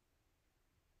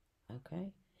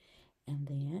 Okay? And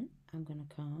then I'm going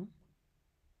to come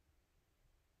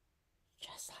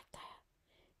just like that.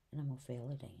 And I'm going to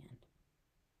fill it in.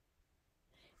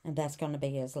 And that's going to be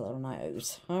his little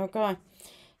nose. Okay.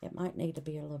 It might need to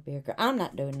be a little bigger. I'm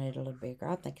not doing it a little bigger.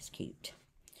 I think it's cute.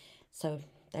 So,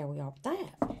 there we are with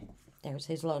that. There's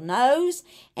his little nose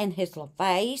and his little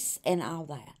face and all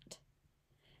that.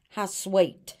 How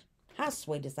sweet. How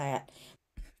sweet is that?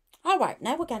 All right,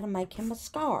 now we got to make him a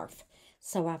scarf.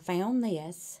 So I found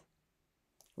this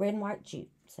red and white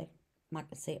jute. See, I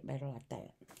can see it better like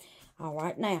that. All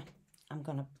right, now I'm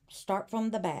going to start from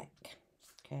the back.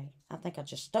 Okay, I think I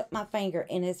just stuck my finger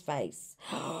in his face.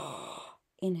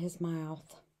 In his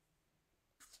mouth.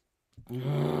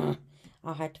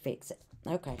 I'll have to fix it.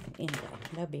 Okay, anyway,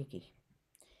 no biggie.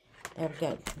 There we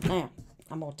go. Now,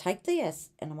 I'm going to take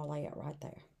this and I'm going to lay it right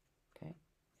there. Okay,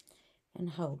 and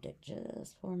hold it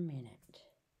just for a minute.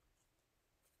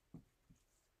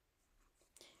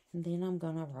 And then I'm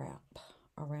going to wrap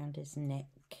around his neck.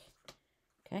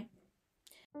 Okay.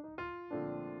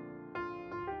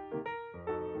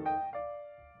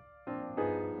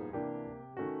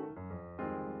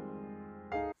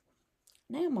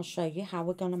 Now I'm going to show you how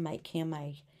we're going to make him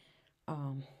a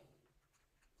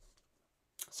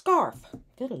scarf.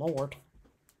 Good Lord.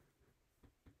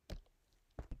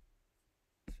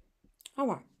 All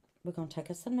right. We're going to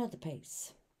take us another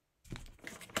piece.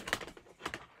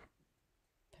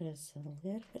 Put us a little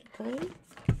bit of glue.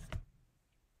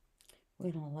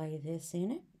 We're going to lay this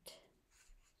in it.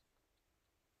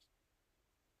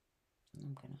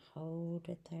 I'm going to hold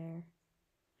it there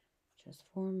just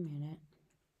for a minute.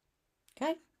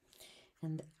 Okay.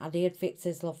 And I did fix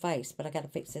his little face, but I got to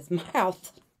fix his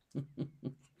mouth.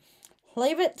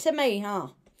 Leave it to me, huh?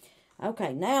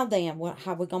 Okay, now then,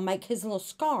 how we're going to make his little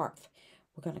scarf.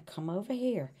 We're going to come over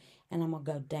here, and I'm going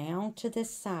to go down to this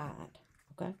side.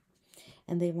 Okay.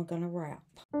 And then we're going to wrap.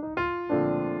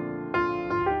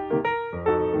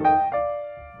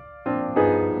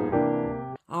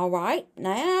 All right,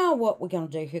 now what we're going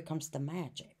to do, here comes the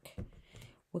magic.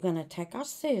 We're going to take our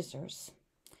scissors.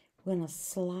 We're going to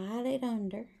slide it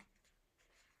under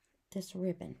this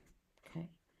ribbon, okay?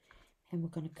 And we're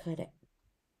going to cut it.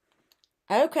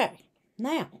 Okay,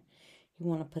 now you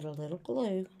want to put a little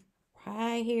glue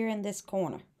right here in this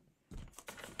corner.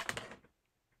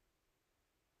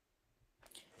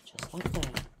 Just like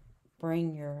that.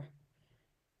 Bring your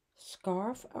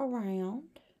scarf around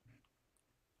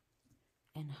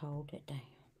and hold it down.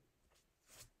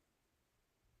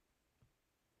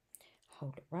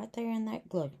 Hold it right there in that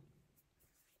glue.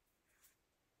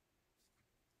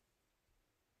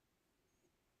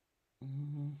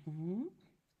 I'm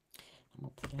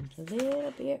going to put a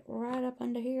little bit right up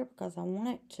under here because I want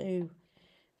it to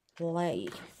lay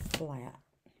flat.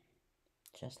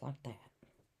 Just like that.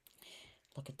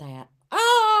 Look at that.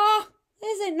 Ah!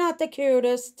 Is it not the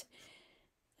cutest?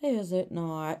 Is it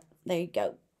not? There you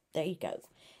go. There you go.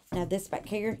 Now this back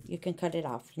here, you can cut it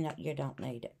off. You don't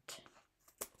need it.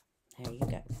 There you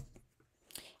go.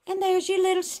 And there's your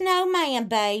little snowman,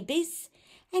 babies.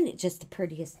 Ain't it just the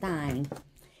prettiest thing?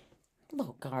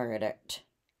 Look at it.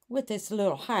 With this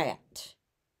little hat.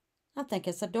 I think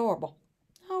it's adorable.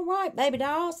 All right, baby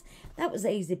dolls. That was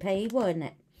easy peasy, wasn't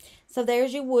it? So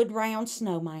there's your wood round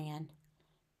snowman.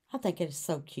 I think it is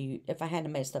so cute if I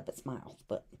hadn't messed up its mouth.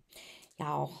 But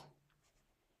y'all,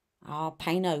 I'll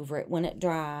paint over it when it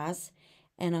dries.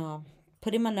 And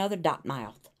put him another dot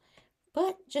mouth.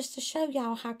 But just to show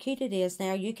y'all how cute it is.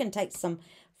 Now you can take some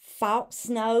false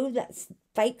snow, that's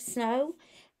fake snow,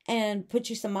 and put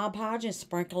you some Mod Podge and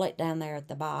sprinkle it down there at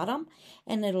the bottom.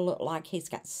 And it'll look like he's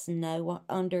got snow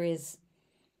under his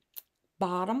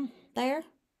bottom there.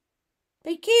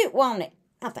 Be cute, won't it?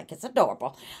 I think it's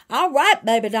adorable. All right,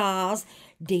 baby dolls.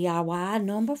 DIY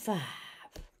number 5.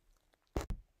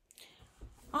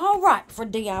 All right, for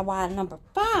DIY number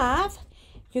 5,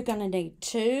 you're going to need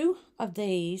 2 of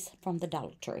these from the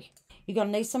Dollar Tree. You're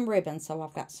going to need some ribbon. So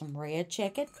I've got some red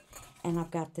checkered, and I've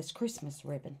got this Christmas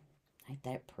ribbon. Ain't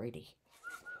that pretty?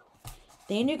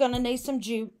 Then you're going to need some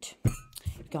jute.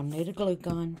 You're going to need a glue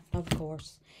gun, of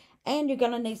course. And you're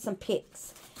going to need some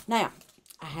picks. Now,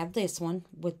 I have this one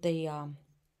with the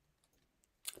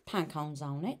pine cones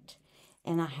on it.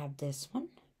 And I have this one.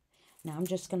 Now, I'm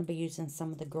just going to be using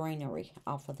some of the greenery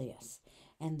off of this.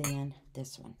 And then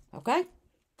this one. Okay?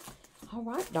 All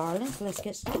right, darlings. Let's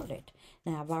get started.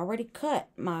 Now, I've already cut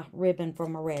my ribbon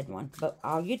from a red one. But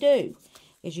all you do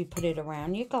is you put it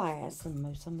around your glass. And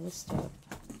move some of this stuff.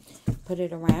 Put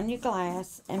it around your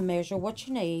glass and measure what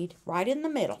you need right in the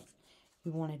middle.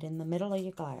 You want it in the middle of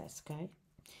your glass, okay?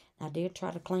 I did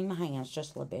try to clean my hands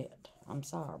just a little bit. I'm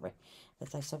sorry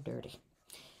that they're so dirty.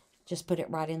 Just put it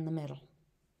right in the middle.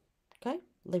 Okay?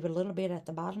 Leave a little bit at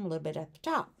the bottom, a little bit at the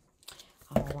top.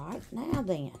 All right, now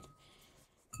then,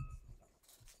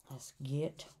 let's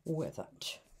get with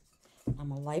it. I'm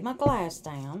going to lay my glass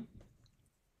down.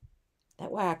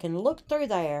 That way I can look through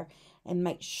there and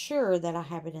make sure that I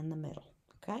have it in the middle.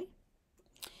 Okay?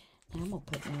 Now I'm going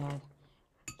to put in a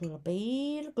little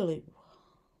bit of glue.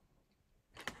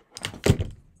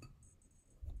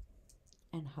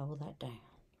 and hold that down.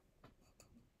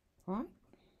 Right?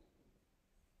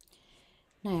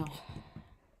 Now,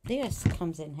 this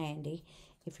comes in handy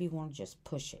if you want to just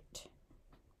push it.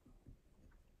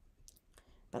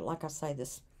 But like I say,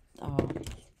 this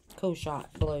Cool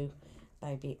Shot glue,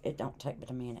 baby, it don't take but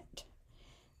a minute.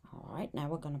 Alright, now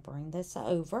we're going to bring this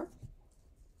over.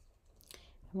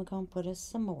 And we're going to put us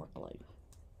some more glue.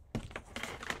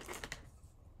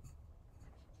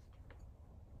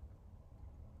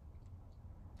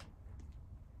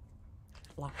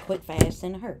 Like quick, fast,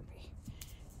 in a hurry.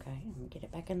 Okay, let me get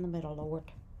it back in the middle, Lord.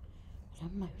 And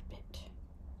I moved it.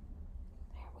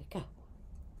 There we go.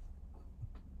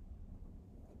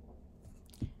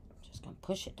 Just going to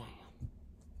push it down.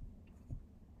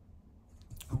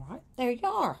 Alright, there you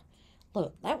are.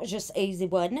 Look, that was just easy,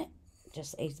 wasn't it?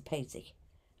 Just easy peasy.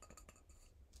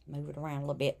 Move it around a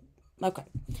little bit. Okay,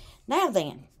 now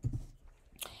then,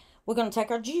 we're going to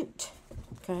take our jute,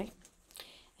 okay,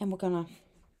 and we're going to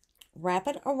wrap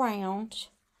it around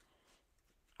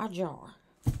our jar.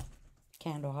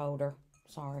 Candle holder,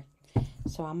 sorry.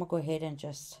 So I'm going to go ahead and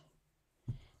just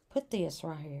put this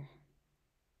right here.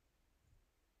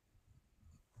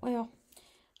 Well,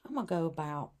 I'm going to go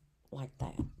about like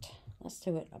that. Let's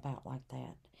do it about like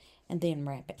that. And then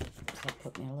wrap it. So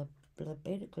put me a little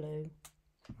bit of glue.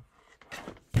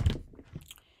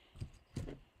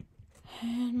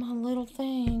 And my little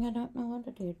thing, I don't know what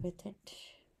to do with it.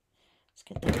 Let's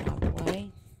get that out of the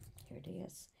way. Here it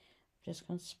is. I'm just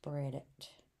going to spread it.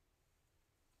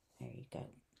 There you go.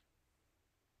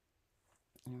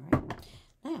 Alright.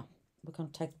 Now, we're going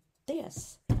to take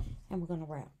this and we're going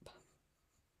to wrap.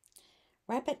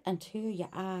 Wrap it until your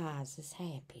eyes is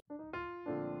happy.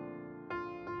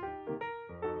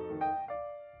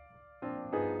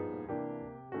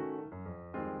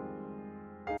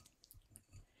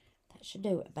 That should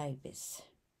do it, babies.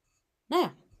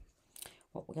 Now,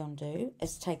 what we're going to do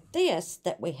is take this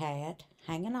that we had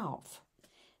hanging off,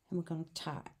 and we're going to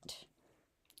tie it.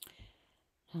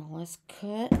 Now, let's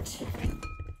cut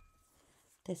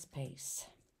this piece.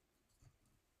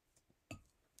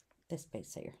 This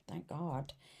piece here. Thank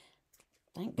God.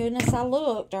 Thank goodness I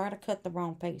looked, or I'd have cut the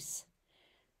wrong piece.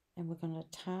 And we're going to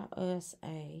tie us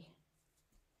a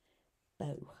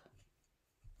bow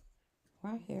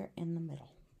right here in the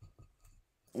middle.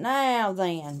 Now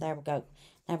then, there we go.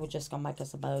 Now we're just going to make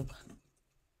us a bow.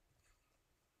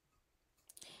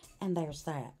 And there's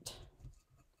that.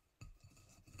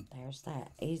 There's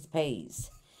that. Easy peasy.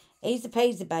 Easy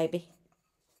peasy, baby.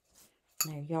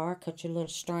 There you are. Cut your little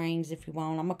strings if you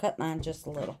want. I'm going to cut mine just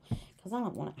a little, because I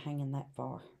don't want it hanging that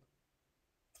far.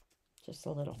 Just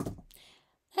a little.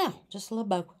 Now, just a little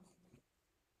bow.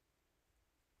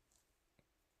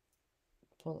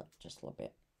 Pull it just a little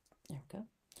bit. There we go.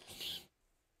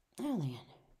 Now then.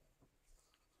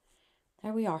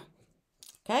 There we are.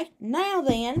 Okay. Now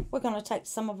then, we're going to take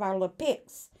some of our little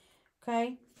picks.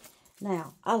 Okay.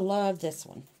 Now, I love this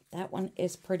one. That one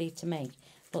is pretty to me.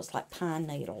 Looks like pine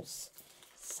needles.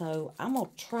 So, I'm going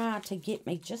to try to get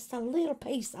me just a little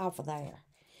piece off of there.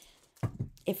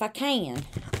 If I can.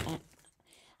 I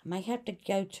may have to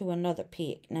go to another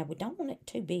pick. Now, we don't want it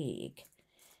too big.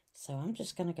 So, I'm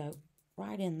just going to go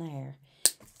right in there.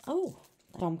 Oh,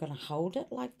 so I'm going to hold it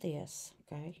like this.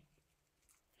 Okay.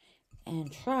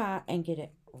 And try and get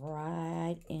it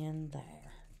right in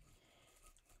there.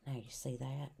 Now, you see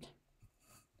that?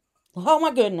 Oh,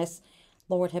 my goodness.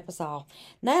 Lord, help us all.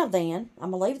 Now then,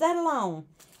 I'm going to leave that alone.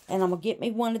 And I'm going to get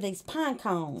me one of these pine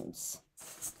cones.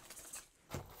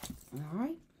 All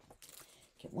right.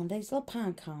 Get one of these little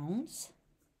pine cones.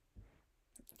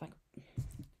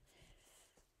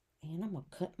 And I'm going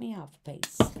to cut me off a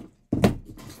piece.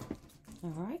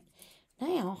 All right.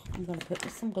 Now, I'm going to put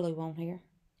me some glue on here.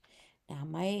 Now, I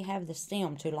may have the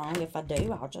stem too long. If I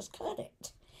do, I'll just cut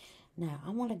it. Now, I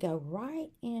want to go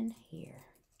right in here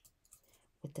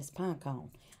with this pine cone.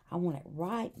 I want it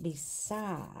right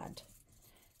beside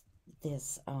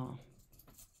this, oh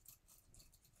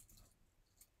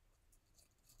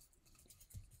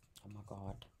my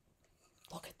God.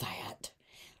 Look at that.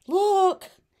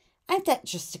 Look. Ain't that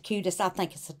just the cutest? I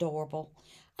think it's adorable.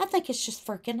 I think it's just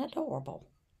freaking adorable.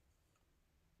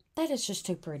 That is just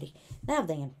too pretty. Now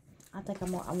then, I think I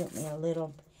want me a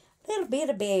little bit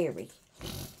of berry.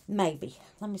 Maybe.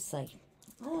 Let me see.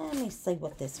 Let me see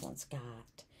what this one's got.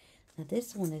 Now,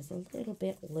 this one is a little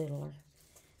bit littler.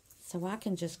 So, I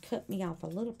can just cut me off a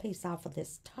little piece off of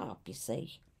this top, you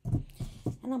see. And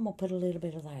I'm going to put a little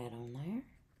bit of that on there.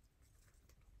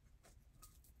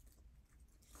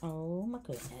 Oh, my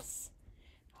goodness.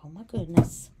 Oh, my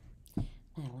goodness.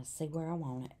 Now, let's see where I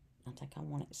want it. I think I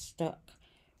want it stuck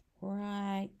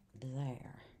right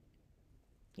there.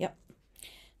 Yep.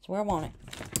 That's where I want it.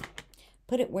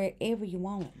 Put it wherever you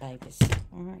want it, babies.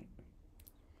 All right.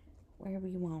 Wherever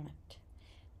you want it.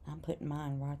 I'm putting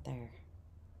mine right there.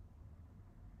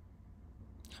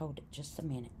 Hold it just a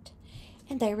minute.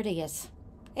 And there it is.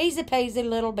 Easy peasy,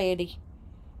 little bitty.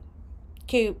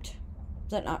 Cute.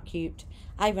 Is that not cute?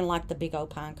 I even like the big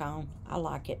old pine cone. I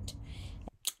like it.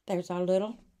 There's our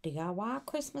little DIY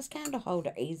Christmas candle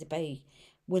holder. Easy pea.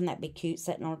 Wouldn't that be cute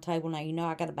sitting on the table? Now, you know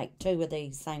I got to make 2 of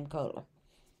these same color.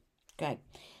 Okay.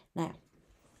 Now,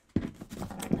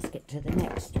 let's get to the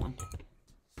next one.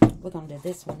 We're going to do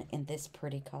this one in this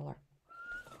pretty color.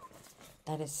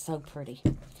 That is so pretty.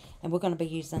 And we're going to be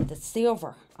using the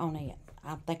silver on it.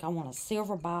 I think I want a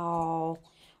silver ball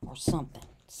or something.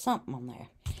 Something on there.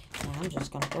 Now, I'm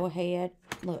just going to go ahead.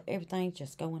 Look, everything's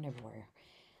just going everywhere.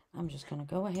 I'm just going to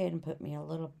go ahead and put me a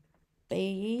little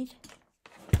bead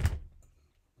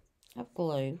of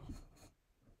glue.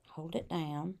 Hold it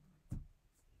down.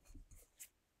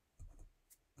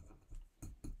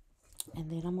 And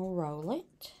then I'm going to roll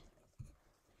it.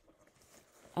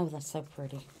 Oh, that's so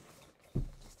pretty.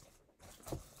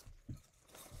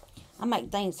 I make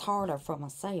things harder for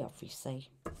myself, you see.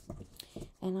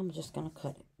 And I'm just going to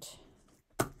cut it.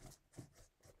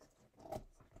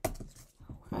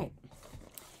 Alright.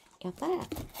 Got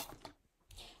that.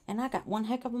 And I got one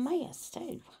heck of a mess,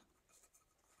 too.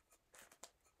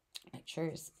 Make sure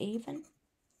it's even.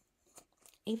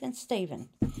 Even Steven.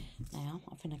 Now,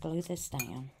 I'm going to glue this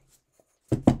down.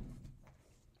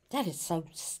 That is so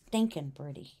stinking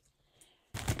pretty.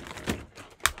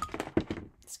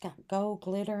 It's got gold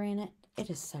glitter in it. It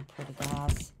is so pretty,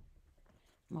 guys.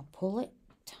 I'm going to pull it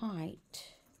tight.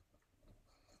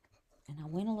 And I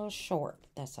went a little short, but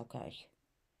that's okay.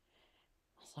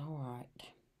 That's alright.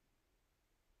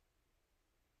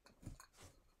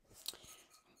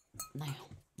 Now,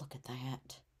 look at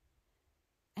that.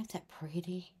 Ain't that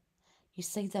pretty? You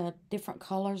see the different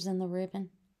colors in the ribbon?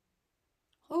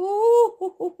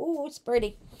 Oh, it's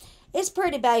pretty. It's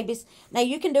pretty, babies. Now,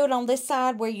 you can do it on this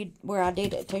side where I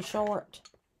did it too short.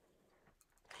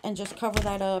 And just cover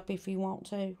that up if you want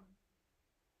to.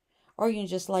 Or you can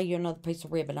just lay you another piece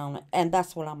of ribbon on it. And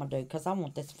that's what I'm going to do, because I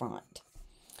want this front.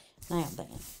 Now then,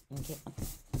 and get my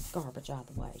garbage out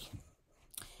of the way.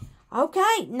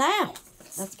 Okay, now,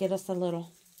 let's get us a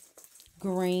little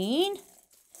green.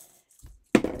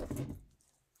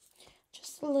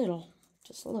 Just a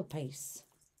little piece.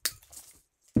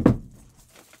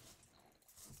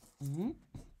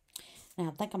 Now,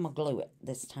 I think I'm going to glue it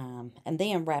this time. And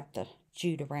then wrap the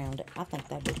jute around it. I think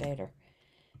that'd be better.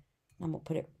 I'm going to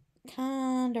put it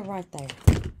kind of right there.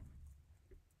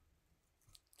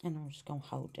 And I'm just going to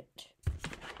hold it.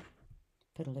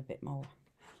 Put a little bit more.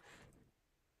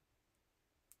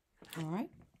 Alright.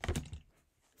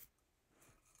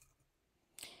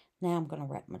 Now I'm going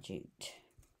to wrap my jute.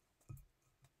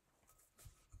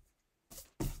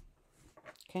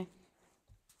 Okay.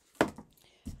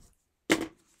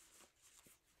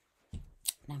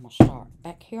 Now I'm going to start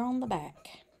back here on the back.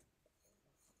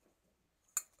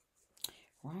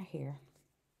 Right here.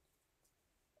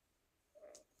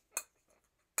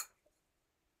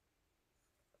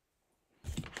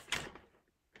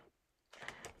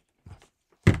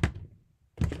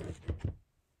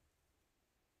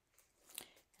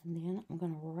 And then I'm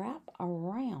going to wrap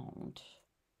around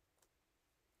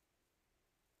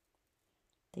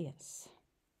this.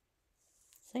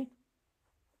 See?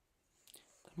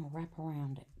 I'm going to wrap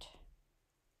around it.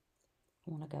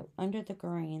 I want to go under the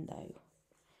green though.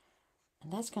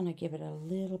 And that's going to give it a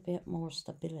little bit more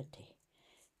stability.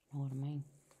 You know what I mean?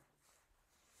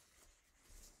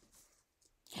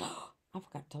 I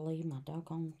forgot to leave my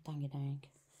doggone thingy-dang.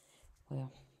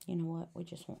 Well, you know what? We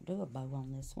just won't do a bow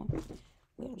on this one.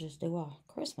 We'll just do a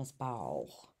Christmas ball.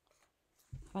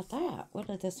 How about that? We'll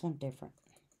do this one different.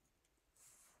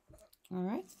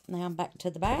 Alright, now I'm back to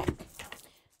the back.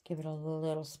 Give it a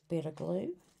little bit of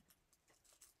glue.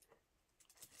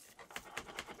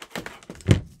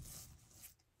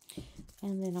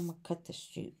 And then I'm going to cut this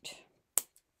jute.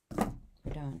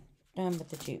 Done. Done with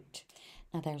the jute.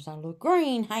 Now there's our little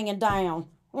green hanging down.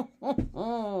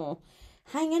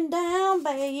 Hanging down,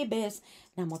 babies.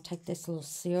 Now I'm going to take this little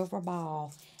silver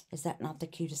ball. Is that not the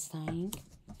cutest thing?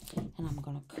 And I'm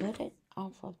going to cut it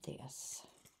off of this.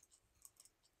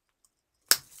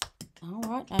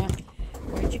 Alright now.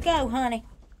 Where'd you go, honey?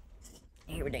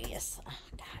 Here it is. I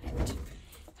got it.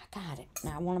 I got it.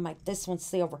 Now I want to make this one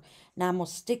silver. Now I'm going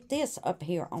to stick this up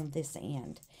here on this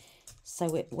end.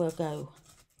 So it will go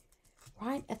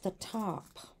right at the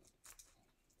top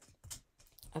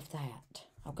of that.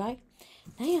 Okay?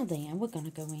 Now then, we're going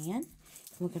to go in.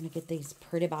 We're going to get these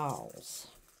pretty balls.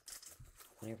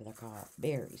 whatever they're called,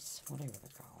 berries, whatever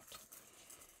they're called.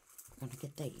 I'm going to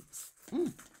get these.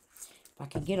 If I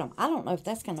can get them. I don't know if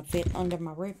that's going to fit under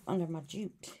my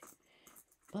jute,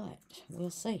 but we'll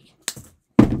see.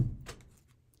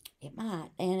 It might,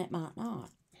 and it might not.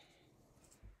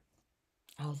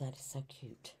 Oh, that is so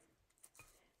cute.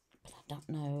 But I don't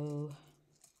know.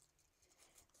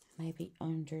 Maybe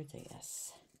under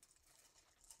this.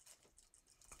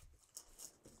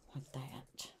 Like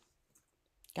that.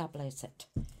 God bless it.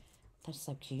 That's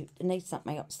so cute. It needs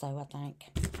something else though, I think.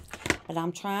 But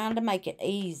I'm trying to make it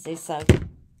easy, so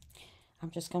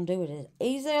I'm just going to do it as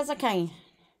easy as I can.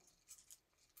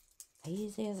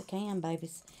 Easy as I can,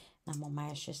 babies. And I'm going to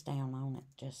mash this down on it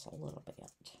just a little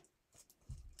bit.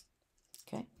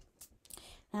 Okay.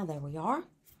 Now there we are.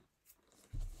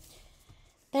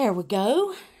 There we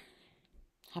go.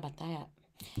 How about that?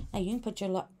 Now you can put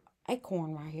your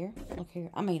acorn right here. Look here.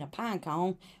 I mean a pine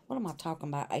cone. What am I talking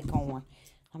about? Acorn.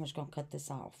 I'm just going to cut this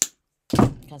off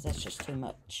because that's just too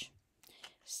much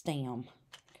stem.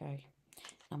 Okay.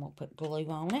 I'm going to put glue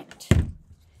on it. And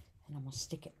I'm going to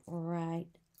stick it right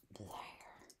there.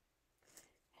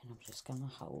 And I'm just going to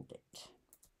hold it.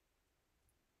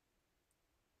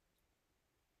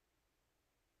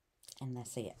 And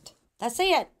that's it. That's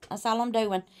it. That's all I'm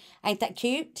doing. Ain't that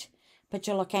cute? Put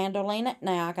your little candle in it.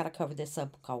 Now, I got to cover this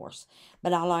up, of course.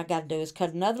 But all I got to do is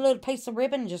cut another little piece of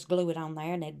ribbon and just glue it on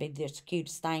there. And it'd be the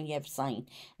cutest thing you ever seen.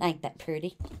 Ain't that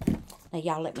pretty? Now,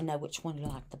 y'all let me know which one you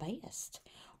like the best.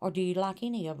 Or do you like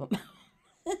any of them?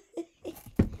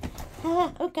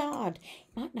 Oh, God.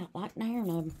 Might not like none of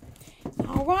them.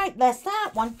 All right, that's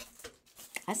that one.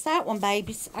 That's that one,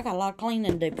 babies. I got a lot of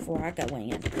cleaning to do before I go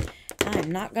in. I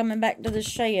am not coming back to the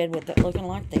shed with it looking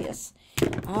like this.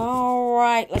 All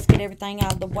right, let's get everything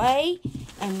out of the way.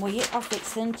 And we are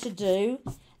fixing to do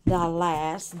the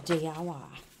last DIY.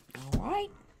 All right,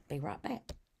 be right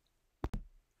back.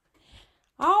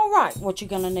 All right, what you're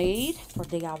going to need for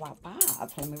DIY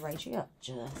 5, let me raise you up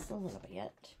just a little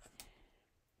bit,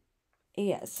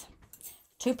 is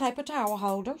 2 paper towel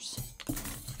holders,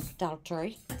 Dollar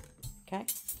Tree, okay,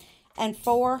 and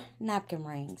 4 napkin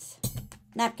rings,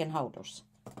 napkin holders,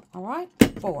 all right,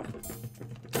 4,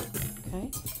 okay,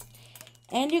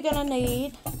 and you're going to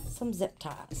need some zip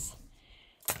ties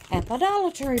at the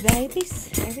Dollar Tree, babies.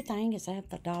 Everything is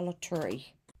at the Dollar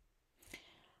Tree.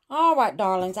 All right,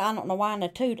 darlings, I don't know why I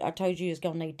told you was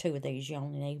going to need 2 of these. You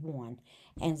only need 1,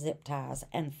 and zip ties,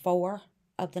 and 4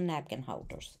 of the napkin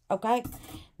holders, okay?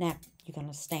 Now, you're going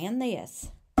to stand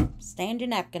your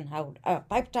napkin holder,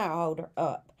 paper towel holder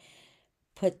up.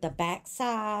 Put the back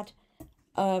side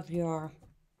of your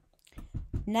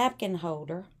napkin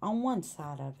holder on one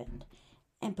side of it,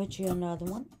 and put you another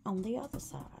one on the other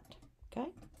side,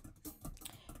 okay?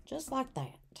 Just like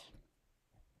that.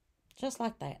 Just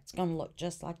like that. It's going to look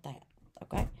just like that,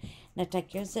 okay? Now,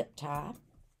 take your zip tie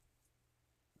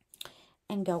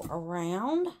and go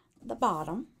around the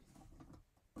bottom.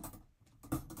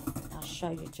 I'll show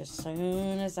you just as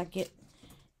soon as I get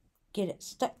it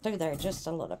stuck through there just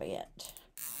a little bit.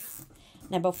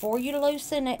 Now, before you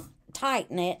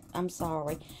tighten it,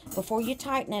 before you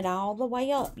tighten it all the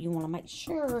way up, you want to make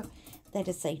sure that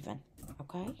it's even,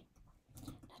 okay?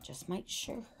 Now, just make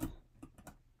sure.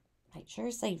 Make sure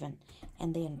it's even,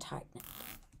 and then tighten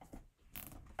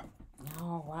it.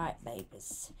 All right,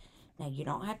 babies. Now, you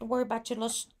don't have to worry about your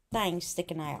little thing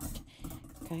sticking out,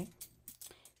 okay?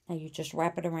 Now, you just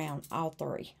wrap it around all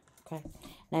 3, okay?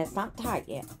 Now, it's not tight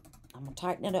yet. I'm going to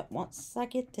tighten it up once I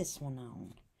get this one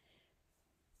on.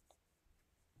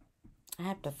 I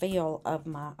have to feel of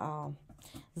my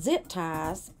zip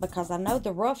ties because I know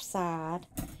the rough side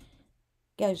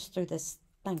goes through this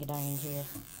thingy down here.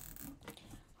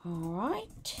 All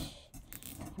right,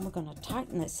 and we're going to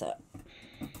tighten this up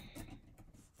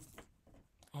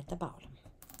at the bottom.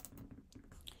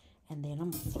 And then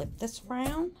I'm going to flip this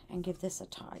around and give this a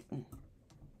tighten.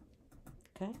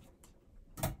 Okay.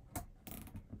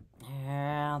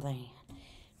 Now then.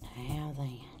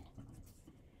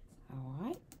 All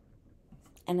right.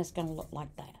 And it's going to look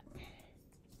like that.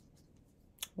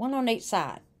 One on each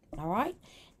side. All right.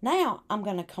 Now I'm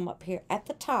going to come up here at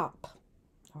the top.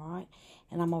 All right.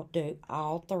 And I'm going to do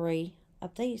all 3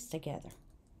 of these together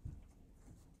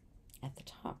at the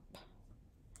top.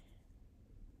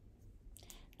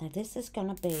 Now, this is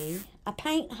going to be a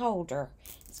paint holder.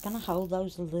 It's going to hold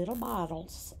those little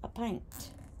bottles of paint.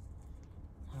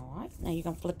 All right. Now, you're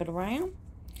going to flip it around.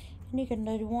 And you can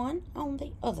do one on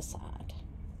the other side.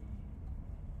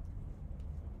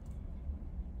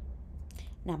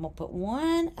 Now, I'm going to put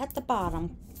one at the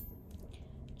bottom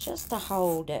just to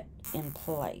hold it in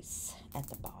place at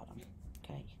the bottom,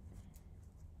 okay?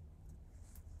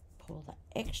 Now,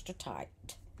 extra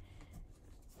tight.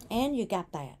 And you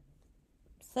got that.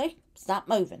 See? It's not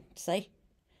moving. See?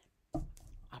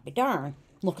 I'll be darned.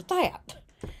 Look at that.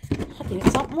 I did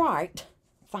something right.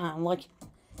 Finally.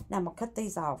 Now I'm going to cut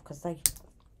these off because they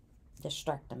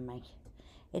distracting me.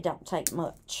 It don't take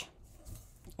much.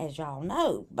 As y'all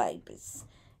know, babies.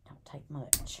 Don't take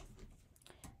much.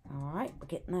 Alright, we're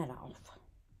getting that off.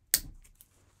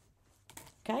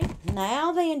 Okay,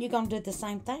 now then you're going to do the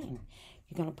same thing.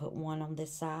 You're going to put one on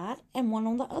this side and one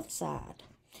on the other side.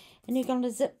 And you're going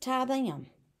to zip tie them.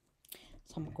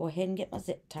 So I'm going to go ahead and get my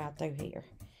zip tie through here.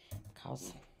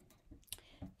 Because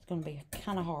it's going to be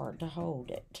kind of hard to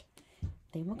hold it.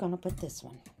 Then we're going to put this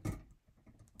one.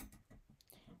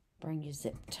 Bring your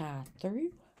zip tie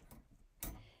through.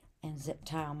 And zip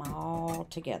tie them all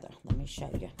together. Let me show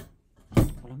you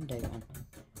what I'm doing.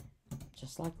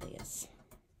 Just like this.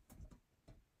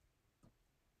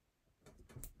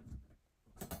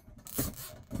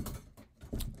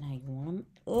 Now you want them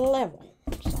level.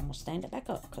 So I'm going to stand it back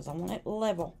up because I want it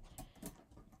level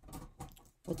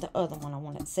with the other one. I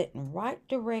want it sitting right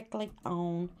directly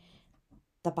on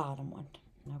the bottom one.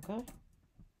 Okay?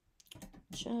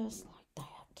 Just like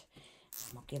that.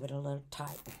 I'm going to give it a little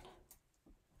tighten.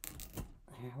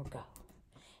 There we go.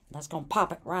 That's going to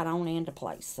pop it right on into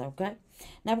place, okay?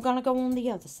 Now we're going to go on the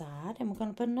other side, and we're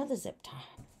going to put another zip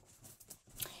tie.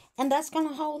 And that's going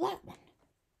to hold that one.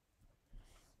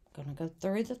 I'm going to go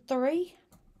through the 3.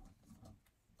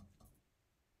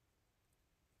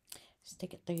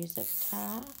 Stick it through your zip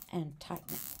tie and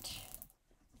tighten it.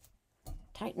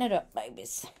 Tighten it up,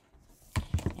 babies.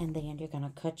 And then you're going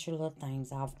to cut your little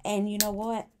things off. And you know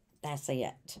what? That's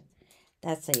it.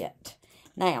 That's it.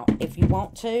 Now, if you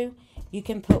want to, you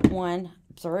can put one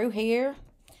through here.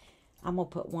 I'm going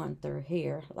to put one through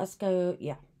here. Let's go,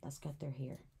 yeah, let's go through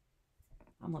here.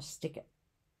 I'm going to stick it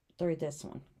through this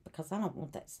one because I don't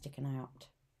want that sticking out.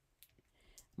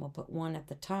 I'm going to put one at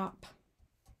the top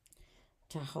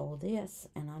to hold this.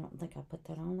 And I don't think I put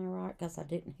that on there right because I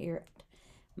didn't hear it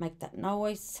make that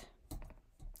noise.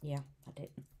 Yeah, I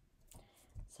didn't.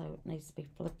 So it needs to be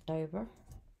flipped over.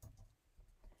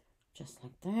 Just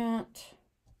like that.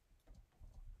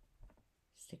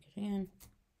 Stick it in.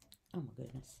 Oh my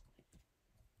goodness.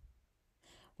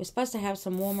 We're supposed to have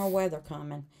some warmer weather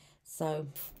coming. So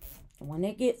when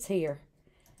it gets here,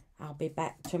 I'll be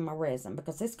back to my resin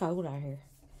because it's cold out here.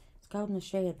 It's cold in the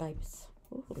shed, babies.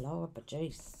 Oh, Lord, but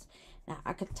jeez. Now,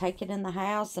 I could take it in the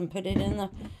house and put it in the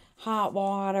hot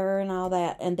water and all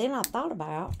that. And then I thought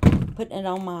about putting it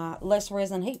on my less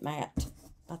resin heat mat.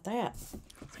 About that.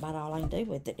 That's about all I can do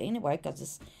with it anyway because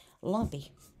it's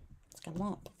lumpy. It's got a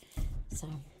lump. So,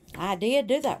 I did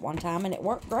do that one time and it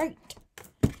worked great.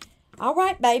 All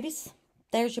right, babies.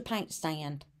 There's your paint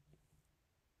stand.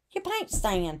 Your paint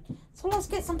stand. So, let's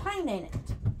get some paint in it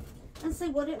and see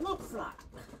what it looks like.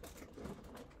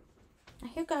 Now,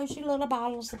 here goes your little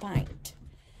bottles of paint.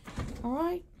 All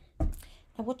right.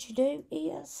 Now, what you do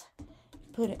is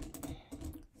put it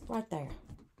right there.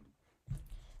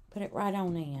 Put it right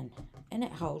on in. And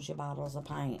it holds your bottles of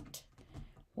paint.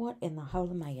 What in the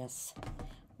holy mess?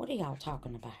 What are y'all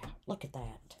talking about? Look at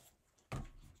that.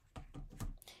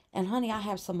 And honey, I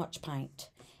have so much paint.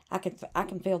 I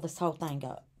can fill this whole thing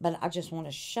up. But I just want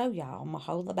to show y'all. I'm going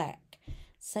to hold the back.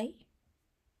 See?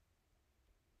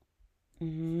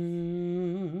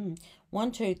 1,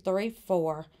 2, 3,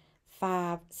 4,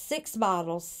 5, 6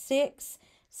 bottles. 6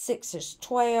 is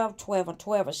 12. 12 and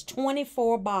 12 is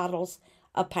 24 bottles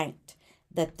of paint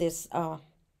that this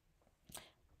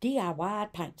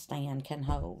DIY paint stand can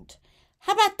hold.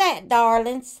 How about that,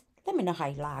 darlings? Let me know how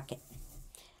you like it.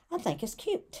 I think it's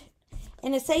cute.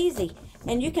 And it's easy.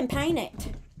 And you can paint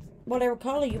it whatever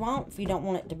color you want if you don't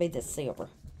want it to be this silver.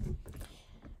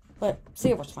 But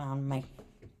silver's fine with me.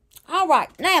 All right,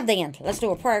 now then, let's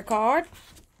do a prayer card.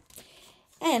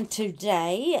 And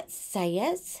today it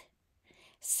says,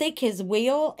 seek his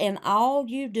will in all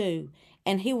you do,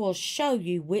 and he will show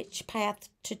you which path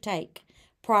to take.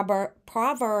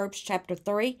 Proverbs chapter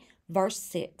 3, verse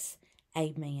 6.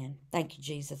 Amen. Thank you,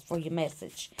 Jesus, for your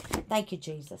message. Thank you,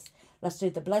 Jesus. Let's do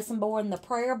the blessing board and the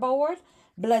prayer board.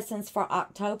 Blessings for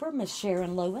October, Miss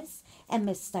Sharon Lewis and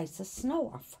Miss Stacy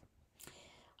Snorf.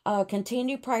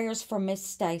 Continue prayers for Miss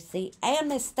Stacy and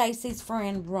Miss Stacy's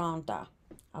friend Wanda.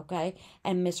 Okay?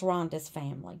 And Miss Rhonda's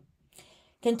family.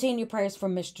 Continue prayers for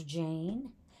Mr.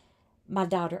 Jean, my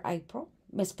daughter April,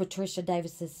 Miss Patricia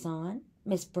Davis's son,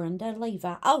 Miss Brenda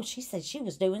Levi. Oh, she said she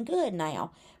was doing good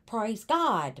now. Praise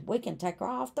God. We can take her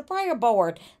off the prayer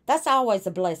board. That's always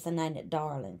a blessing, ain't it,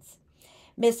 darlings?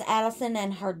 Miss Allison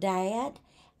and her dad,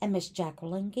 and Miss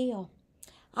Jacqueline Gill.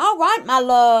 All right, my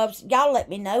loves. Y'all let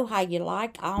me know how you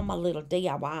like all my little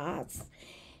DIYs.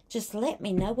 Just let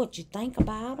me know what you think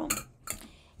about them.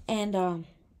 And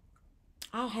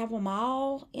I'll have them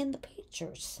all in the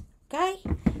pictures. Okay?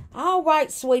 All right,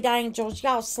 sweet angels.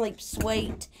 Y'all sleep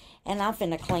sweet. And I'm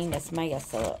finna clean this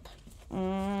mess up.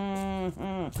 I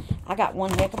got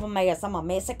one heck of a mess. I'm a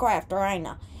messy crafter, ain't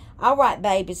I? All right,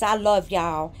 babies. I love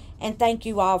y'all. And thank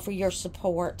you all for your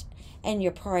support and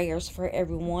your prayers for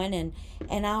everyone.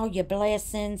 And all your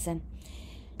blessings. And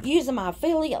using my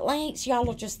affiliate links. Y'all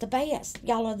are just the best.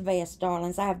 Y'all are the best,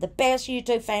 darlings. I have the best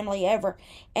YouTube family ever.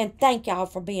 And thank y'all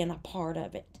for being a part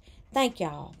of it. Thank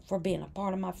y'all for being a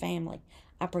part of my family.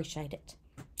 I appreciate it.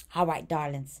 All right,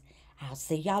 darlings. I'll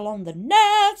see y'all on the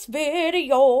next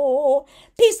video.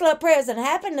 Peace, love, prayers, and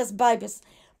happiness, babies.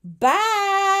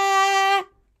 Bye.